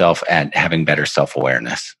on myself at having better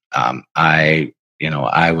self-awareness. I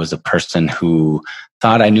was a person who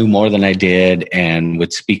thought I knew more than I did and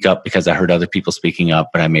would speak up because I heard other people speaking up,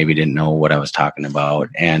 but I maybe didn't know what I was talking about.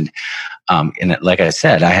 And like I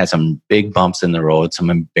said, I had some big bumps in the road, some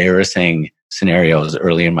embarrassing scenarios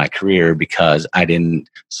early in my career because I didn't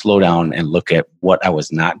slow down and look at what I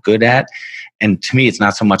was not good at. And to me, it's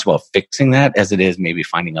not so much about fixing that as it is maybe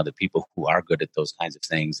finding other people who are good at those kinds of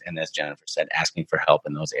things. And as Jennifer said, asking for help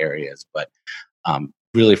in those areas. But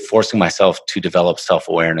really forcing myself to develop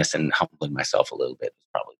self-awareness and humbling myself a little bit is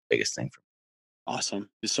probably the biggest thing for me. Awesome.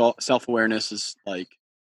 Self-awareness is like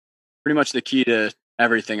pretty much the key to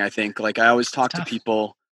everything, I think. Like, I always talk to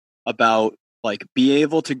people about like be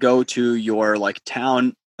able to go to your like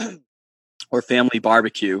town or family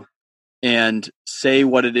barbecue and say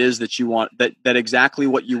what it is that you want, that exactly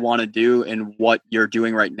what you want to do and what you're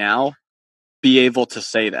doing right now, be able to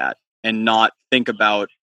say that and not think about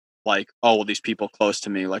like, oh, well, these people close to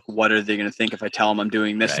me, like, what are they going to think if I tell them I'm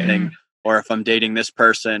doing this thing, or if I'm dating this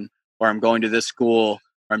person, or I'm going to this school,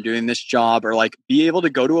 or I'm doing this job, or like be able to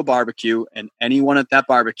go to a barbecue and anyone at that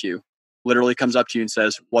barbecue literally comes up to you and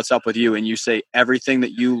says, what's up with you? And you say everything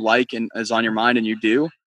that you like and is on your mind and you do,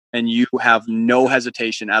 and you have no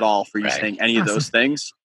hesitation at all for you saying any of those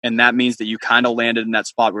things. And that means that you kind of landed in that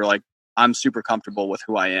spot where like, I'm super comfortable with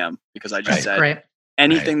who I am because I just said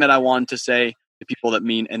anything that I wanted to say to people that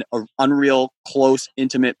mean an unreal, close,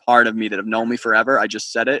 intimate part of me that have known me forever. I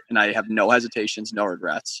just said it and I have no hesitations, no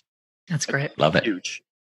regrets. That's great. Love it. Huge.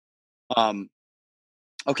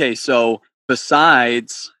 Okay. So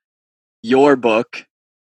besides your book,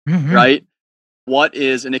 right? What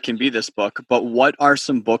is, and it can be this book, but what are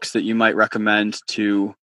some books that you might recommend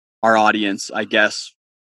to our audience, I guess,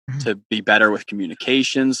 to be better with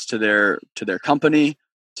communications to their company,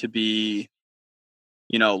 to be,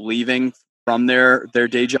 you know, leaving from their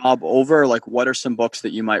day job over? Like, what are some books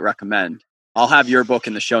that you might recommend? I'll have your book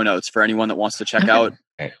in the show notes for anyone that wants to check out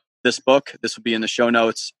this book. This will be in the show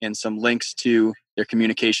notes and some links to their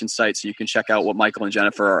communication site so you can check out what Michael and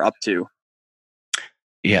Jennifer are up to.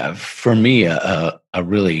 Yeah, for me, a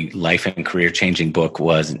really life and career changing book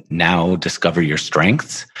was Now Discover Your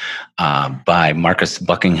Strengths by Marcus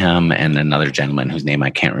Buckingham and another gentleman whose name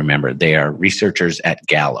I can't remember. They are researchers at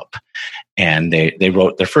Gallup. And they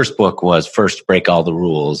wrote, their first book was First Break All the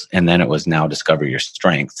Rules, and then it was Now Discover Your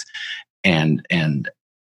Strengths. And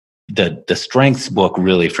the strengths book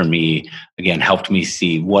really, for me, again, helped me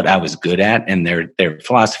see what I was good at. And their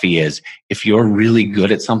philosophy is, if you're really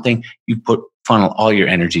good at something, you funnel all your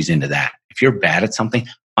energies into that. If you're bad at something,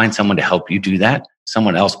 find someone to help you do that.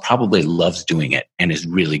 Someone else probably loves doing it and is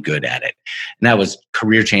really good at it. And that was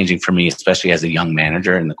career changing for me, especially as a young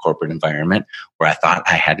manager in the corporate environment where I thought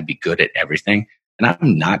I had to be good at everything. And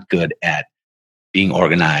I'm not good at being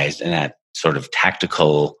organized and at sort of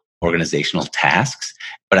tactical organizational tasks,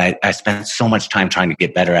 but I spent so much time trying to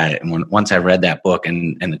get better at it. And once I read that book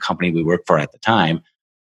and the company we worked for at the time,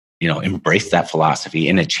 you know, embraced that philosophy,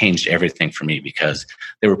 and it changed everything for me because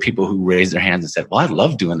there were people who raised their hands and said, well, I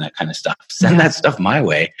love doing that kind of stuff. Send that stuff my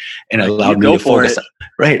way. And it allowed me to focus,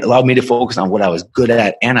 allowed me to focus on what I was good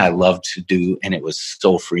at and I loved to do. And it was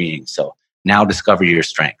so freeing. So Now Discover Your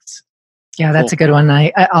Strengths. Yeah, that's a good one.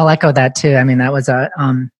 I'll echo that too. I mean, that was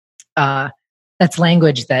that's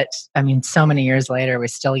language that, I mean, so many years later we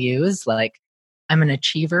still use. Like, I'm an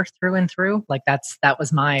achiever through and through. Like that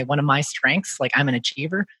was one of my strengths. Like, I'm an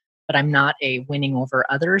achiever, but I'm not a winning over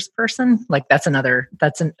others person. Like that's another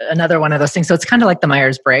one of those things. So it's kind of like the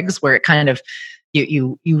Myers-Briggs, where it kind of,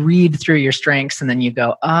 you read through your strengths and then you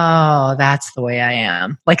go, oh, that's the way I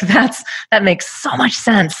am. Like that makes so much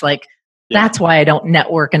sense. Like, that's why I don't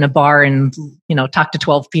network in a bar and, you know, talk to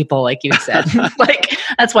 12 people, like you said. Like,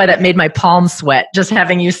 that's why that made my palms sweat, just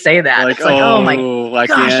having you say that. Like, it's like, oh my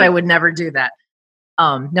gosh, I would never do that.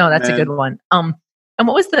 No, that's a good one. And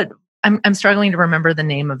what was I'm struggling to remember the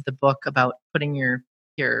name of the book about putting your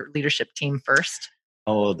leadership team first.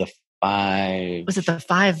 Oh, the 5. Was it the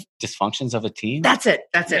 5 dysfunctions of a team? That's it.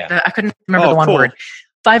 I couldn't remember the one word.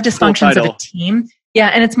 5 dysfunctions of a team. Yeah,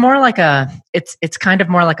 and it's more like it's kind of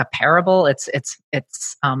more like a parable. It's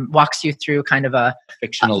walks you through kind of a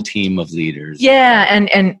fictional team of leaders. Yeah,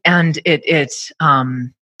 and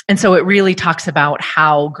so it really talks about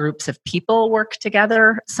how groups of people work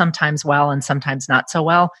together, sometimes well and sometimes not so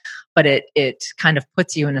well. But it kind of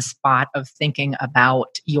puts you in a spot of thinking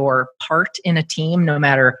about your part in a team, no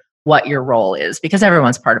matter what your role is, because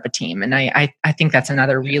everyone's part of a team. And I think that's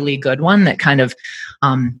another really good one that kind of,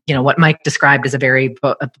 you know, what Mike described as a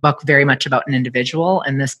book very much about an individual.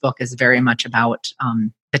 And this book is very much about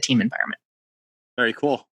the team environment. Very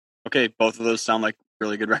cool. Okay. Both of those sound like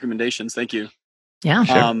really good recommendations. Thank you. Yeah.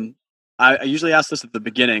 Sure. I usually ask this at the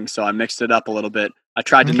beginning, so I mixed it up a little bit. I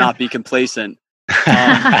tried to not be complacent.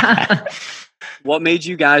 What made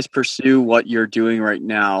you guys pursue what you're doing right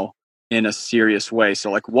now in a serious way?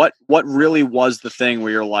 So like what really was the thing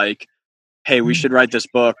where you're like, hey, we should write this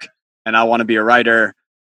book and I want to be a writer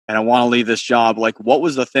and I want to leave this job? Like, what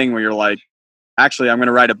was the thing where you're like, actually, I'm going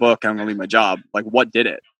to write a book and I'm going to leave my job? Like, what did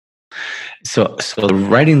it? So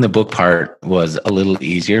writing the book part was a little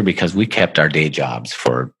easier because we kept our day jobs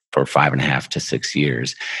for 5.5 to 6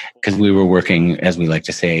 years, because we were working, as we like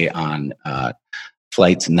to say, on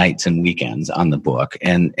flights, nights, and weekends on the book.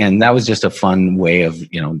 And that was just a fun way of,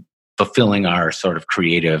 you know, fulfilling our sort of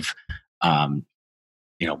creative,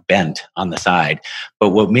 bent on the side. But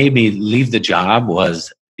what made me leave the job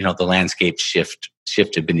was, the landscape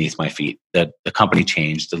shifted beneath my feet. The company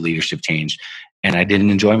changed, the leadership changed, and I didn't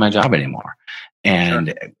enjoy my job anymore.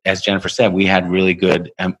 And as Jennifer said, we had really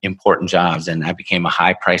good, important jobs, and I became a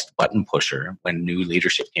high-priced button pusher when new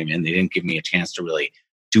leadership came in. They didn't give me a chance to really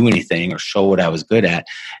do anything or show what I was good at.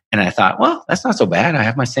 And I thought, well, that's not so bad. I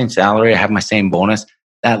have my same salary. I have my same bonus.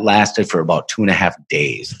 That lasted for about 2.5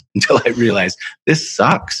 days until I realized this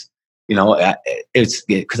sucks. It's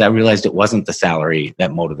because I realized it wasn't the salary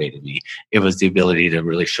that motivated me. It was the ability to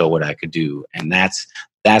really show what I could do. And that's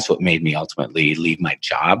what made me ultimately leave my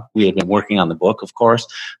job. We had been working on the book, of course.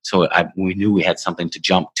 So we knew we had something to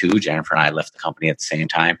jump to. Jennifer and I left the company at the same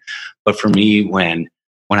time. But for me, when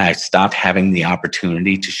I stopped having the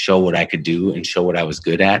opportunity to show what I could do and show what I was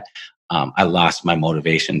good at, I lost my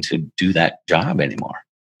motivation to do that job anymore.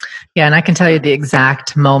 Yeah, and I can tell you the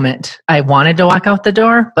exact moment I wanted to walk out the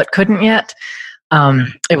door, but couldn't yet.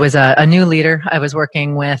 It was a new leader I was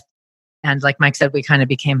working with. And like Mike said, we kind of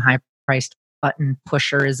became high-priced button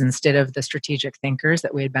pushers instead of the strategic thinkers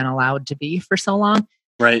that we had been allowed to be for so long.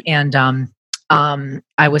 Right. And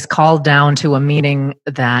I was called down to a meeting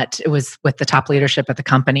that it was with the top leadership at the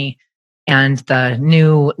company. And the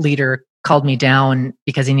new leader called me down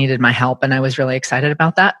because he needed my help. And I was really excited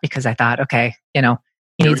about that because I thought, okay,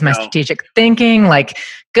 he needs my strategic thinking. Like,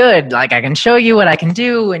 good. Like, I can show you what I can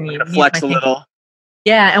do. And you flex a little.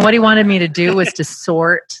 Yeah. And what he wanted me to do was to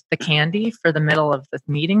sort the candy for the middle of the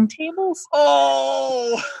meeting tables.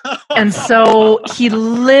 Oh. And so he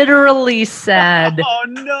literally said, oh,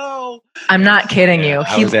 no. I'm not kidding you.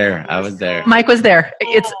 I was there. Mike was there.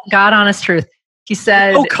 It's God honest truth. He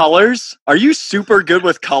said, "Oh, colors? Are you super good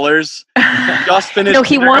with colors?" Just finished. No,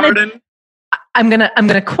 he wanted. I'm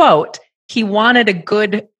gonna quote. He wanted a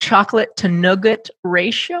good chocolate to nougat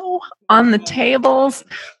ratio on the tables,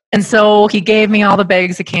 and so he gave me all the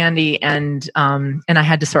bags of candy, and I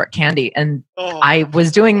had to sort candy. And I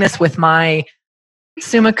was doing this with my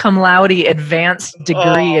summa cum laude advanced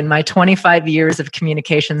degree and my 25 years of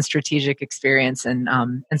communication strategic experience, and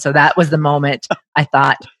so that was the moment I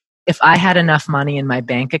thought, if I had enough money in my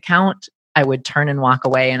bank account, I would turn and walk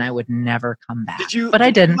away and I would never come back. But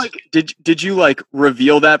I didn't. Did you like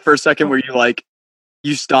reveal that for a second where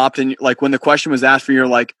you stopped and like when the question was asked for you, you're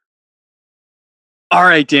like, all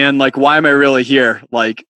right, Dan, like, why am I really here?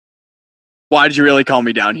 Like, why did you really call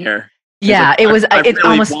me down here? Yeah, I really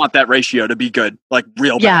almost want that ratio to be good, like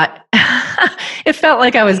real bad. Yeah. It felt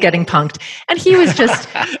like I was getting punked. And he was just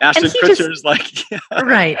Ashton Kutcher's like, yeah.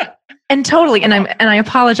 Right. And totally. And I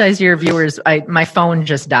apologize to your viewers. My phone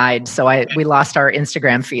just died, so we lost our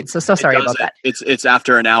Instagram feed. So sorry about that. It's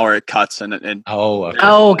after an hour it cuts and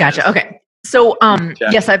gotcha. Okay. So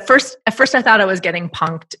yes, at first I thought I was getting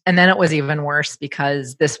punked, and then it was even worse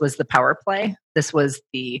because this was the power play. This was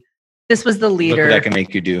the leader. Look what I can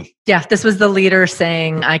make you do. Yeah, this was the leader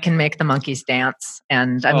saying, "I can make the monkeys dance,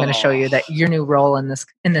 and I'm going to show you that your new role in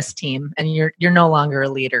this team, and you're no longer a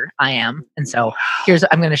leader. I am, and so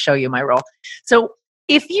I'm going to show you my role." So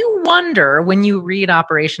if you wonder when you read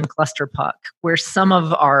Operation Clusterfuck where some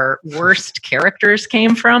of our worst characters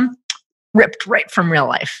came from, ripped right from real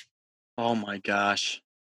life. Oh my gosh,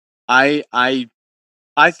 I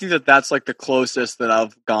think that's like the closest that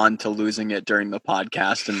I've gone to losing it during the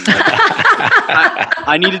podcast, and like,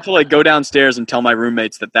 I needed to like go downstairs and tell my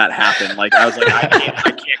roommates that happened. Like I was like,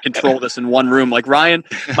 I can't control this in one room. Like Ryan,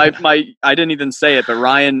 I didn't even say it, but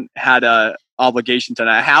Ryan had a obligation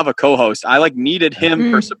tonight. I have a co-host. I like needed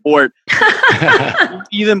him for support.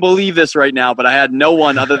 You even believe this right now, but I had no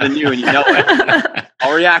one other than you, and you know it.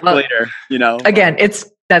 I'll react later. Again,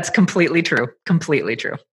 that's completely true. Completely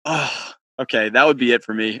true. Oh. Okay, that would be it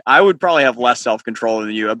for me. I would probably have less self-control than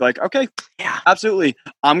you. I'd be like, okay, yeah, absolutely.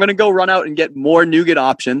 I'm going to go run out and get more nougat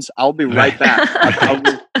options. I'll be right back.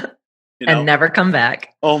 And never come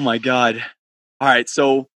back. Oh, my God. All right,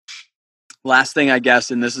 so last thing, I guess,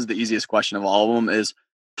 and this is the easiest question of all of them, is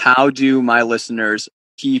how do my listeners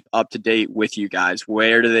keep up to date with you guys?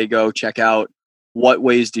 Where do they go check out? What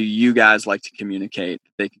ways do you guys like to communicate?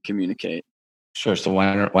 They can communicate. Sure. So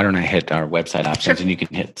why don't I hit our website options and you can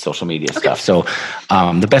hit social media stuff. So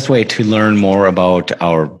the best way to learn more about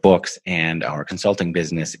our books and our consulting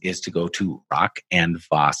business is to go to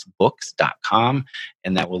rockandvossbooks.com,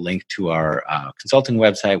 and that will link to our consulting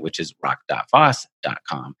website, which is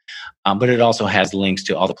rock.voss.com. But it also has links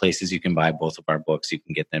to all the places you can buy both of our books. You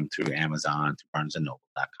can get them through Amazon, through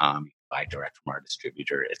barnesandnoble.com. buy direct from our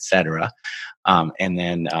distributor, etc. And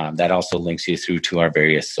then that also links you through to our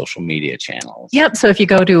various social media channels. Yep. So if you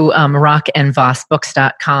go to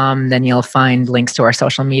rockandvossbooks.com, then you'll find links to our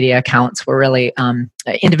social media accounts. We're really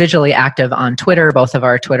individually active on Twitter. Both of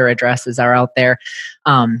our Twitter addresses are out there.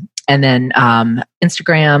 And then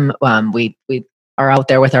Instagram, we are out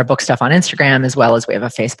there with our book stuff on Instagram, as well as we have a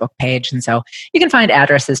Facebook page. And so you can find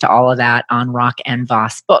addresses to all of that on Rock and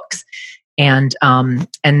Voss Books. And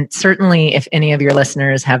certainly if any of your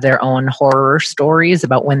listeners have their own horror stories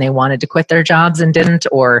about when they wanted to quit their jobs and didn't,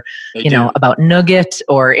 or, about Nugget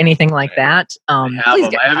or anything like that, please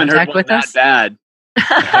get in contact with us. I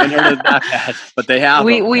haven't heard of that bad, but they have.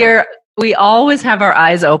 We always have our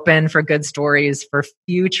eyes open for good stories, for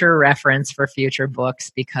future reference, for future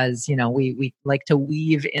books, because, we like to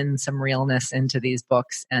weave in some realness into these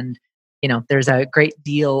books. And, there's a great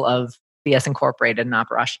deal of BS Incorporated and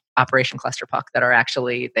Operation Clusterfuck that are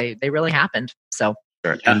actually, they really happened. So.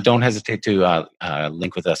 Sure. Yeah. And don't hesitate to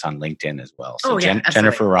link with us on LinkedIn as well. So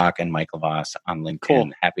Jennifer Rock and Michael Voss on LinkedIn.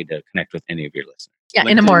 Cool. Happy to connect with any of your listeners. Yeah,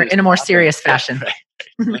 LinkedIn in a more serious fashion. Right.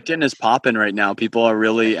 LinkedIn is popping right now. People are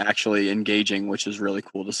really actually engaging, which is really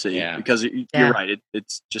cool to see. Yeah. Because you're right.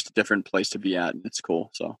 It's just a different place to be at, and it's cool.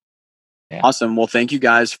 So awesome. Well, thank you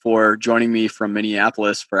guys for joining me from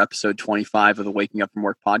Minneapolis for episode 25 of the Waking Up from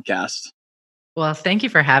Work podcast. Well, thank you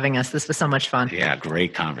for having us. This was so much fun. Yeah,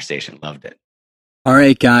 great conversation. Loved it. All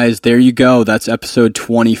right, guys, there you go. That's episode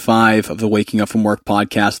 25 of the Waking Up from Work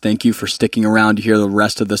podcast. Thank you for sticking around to hear the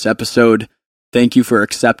rest of this episode. Thank you for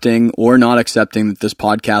accepting or not accepting that this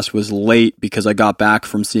podcast was late because I got back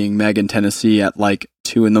from seeing Meg in Tennessee at like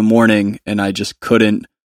 2 a.m. and I just couldn't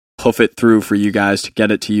hoof it through for you guys to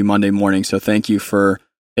get it to you Monday morning. So thank you for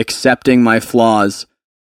accepting my flaws.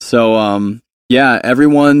 So,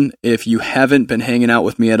 everyone, if you haven't been hanging out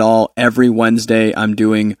with me at all, every Wednesday I'm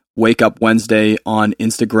doing Wake Up Wednesday on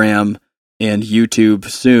Instagram and YouTube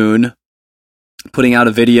soon, putting out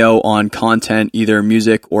a video on content, either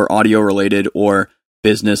music or audio related or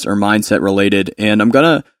business or mindset related. And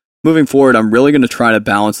moving forward, I'm really going to try to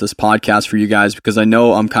balance this podcast for you guys, because I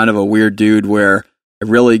know I'm kind of a weird dude where I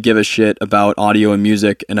really give a shit about audio and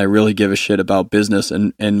music, and I really give a shit about business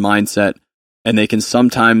and mindset. And they can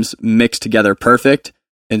sometimes mix together perfect,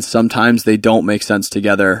 and sometimes they don't make sense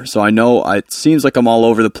together. So I know it seems like I'm all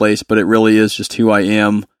over the place, but it really is just who I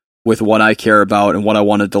am with what I care about and what I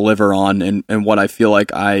want to deliver on, and what I feel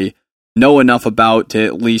like I know enough about to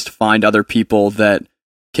at least find other people that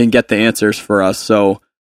can get the answers for us. So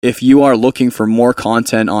if you are looking for more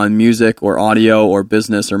content on music or audio or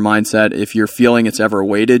business or mindset, if you're feeling it's ever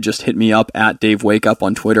weighted, just hit me up at Dave Wake Up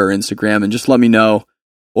on Twitter or Instagram and just let me know.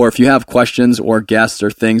 Or if you have questions or guests or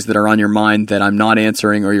things that are on your mind that I'm not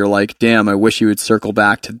answering, or you're like, damn, I wish you would circle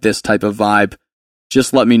back to this type of vibe,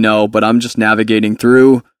 just let me know. But I'm just navigating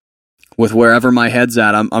through with wherever my head's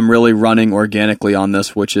at. I'm really running organically on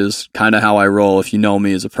this, which is kind of how I roll if you know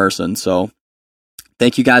me as a person. So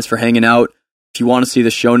thank you guys for hanging out. If you want to see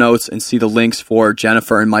the show notes and see the links for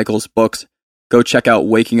Jennifer and Michael's books, go check out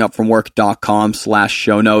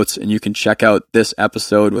wakingupfromwork.com/show notes, and you can check out this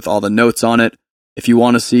episode with all the notes on it. If you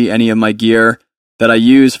want to see any of my gear that I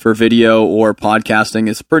use for video or podcasting,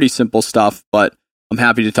 it's pretty simple stuff, but I'm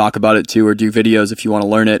happy to talk about it too, or do videos if you want to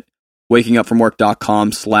learn it.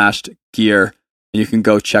 wakingupfromwork.com/gear, and you can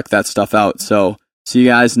go check that stuff out. So see you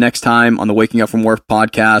guys next time on the Waking Up From Work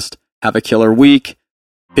podcast. Have a killer week.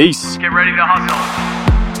 Peace. Get ready to hustle.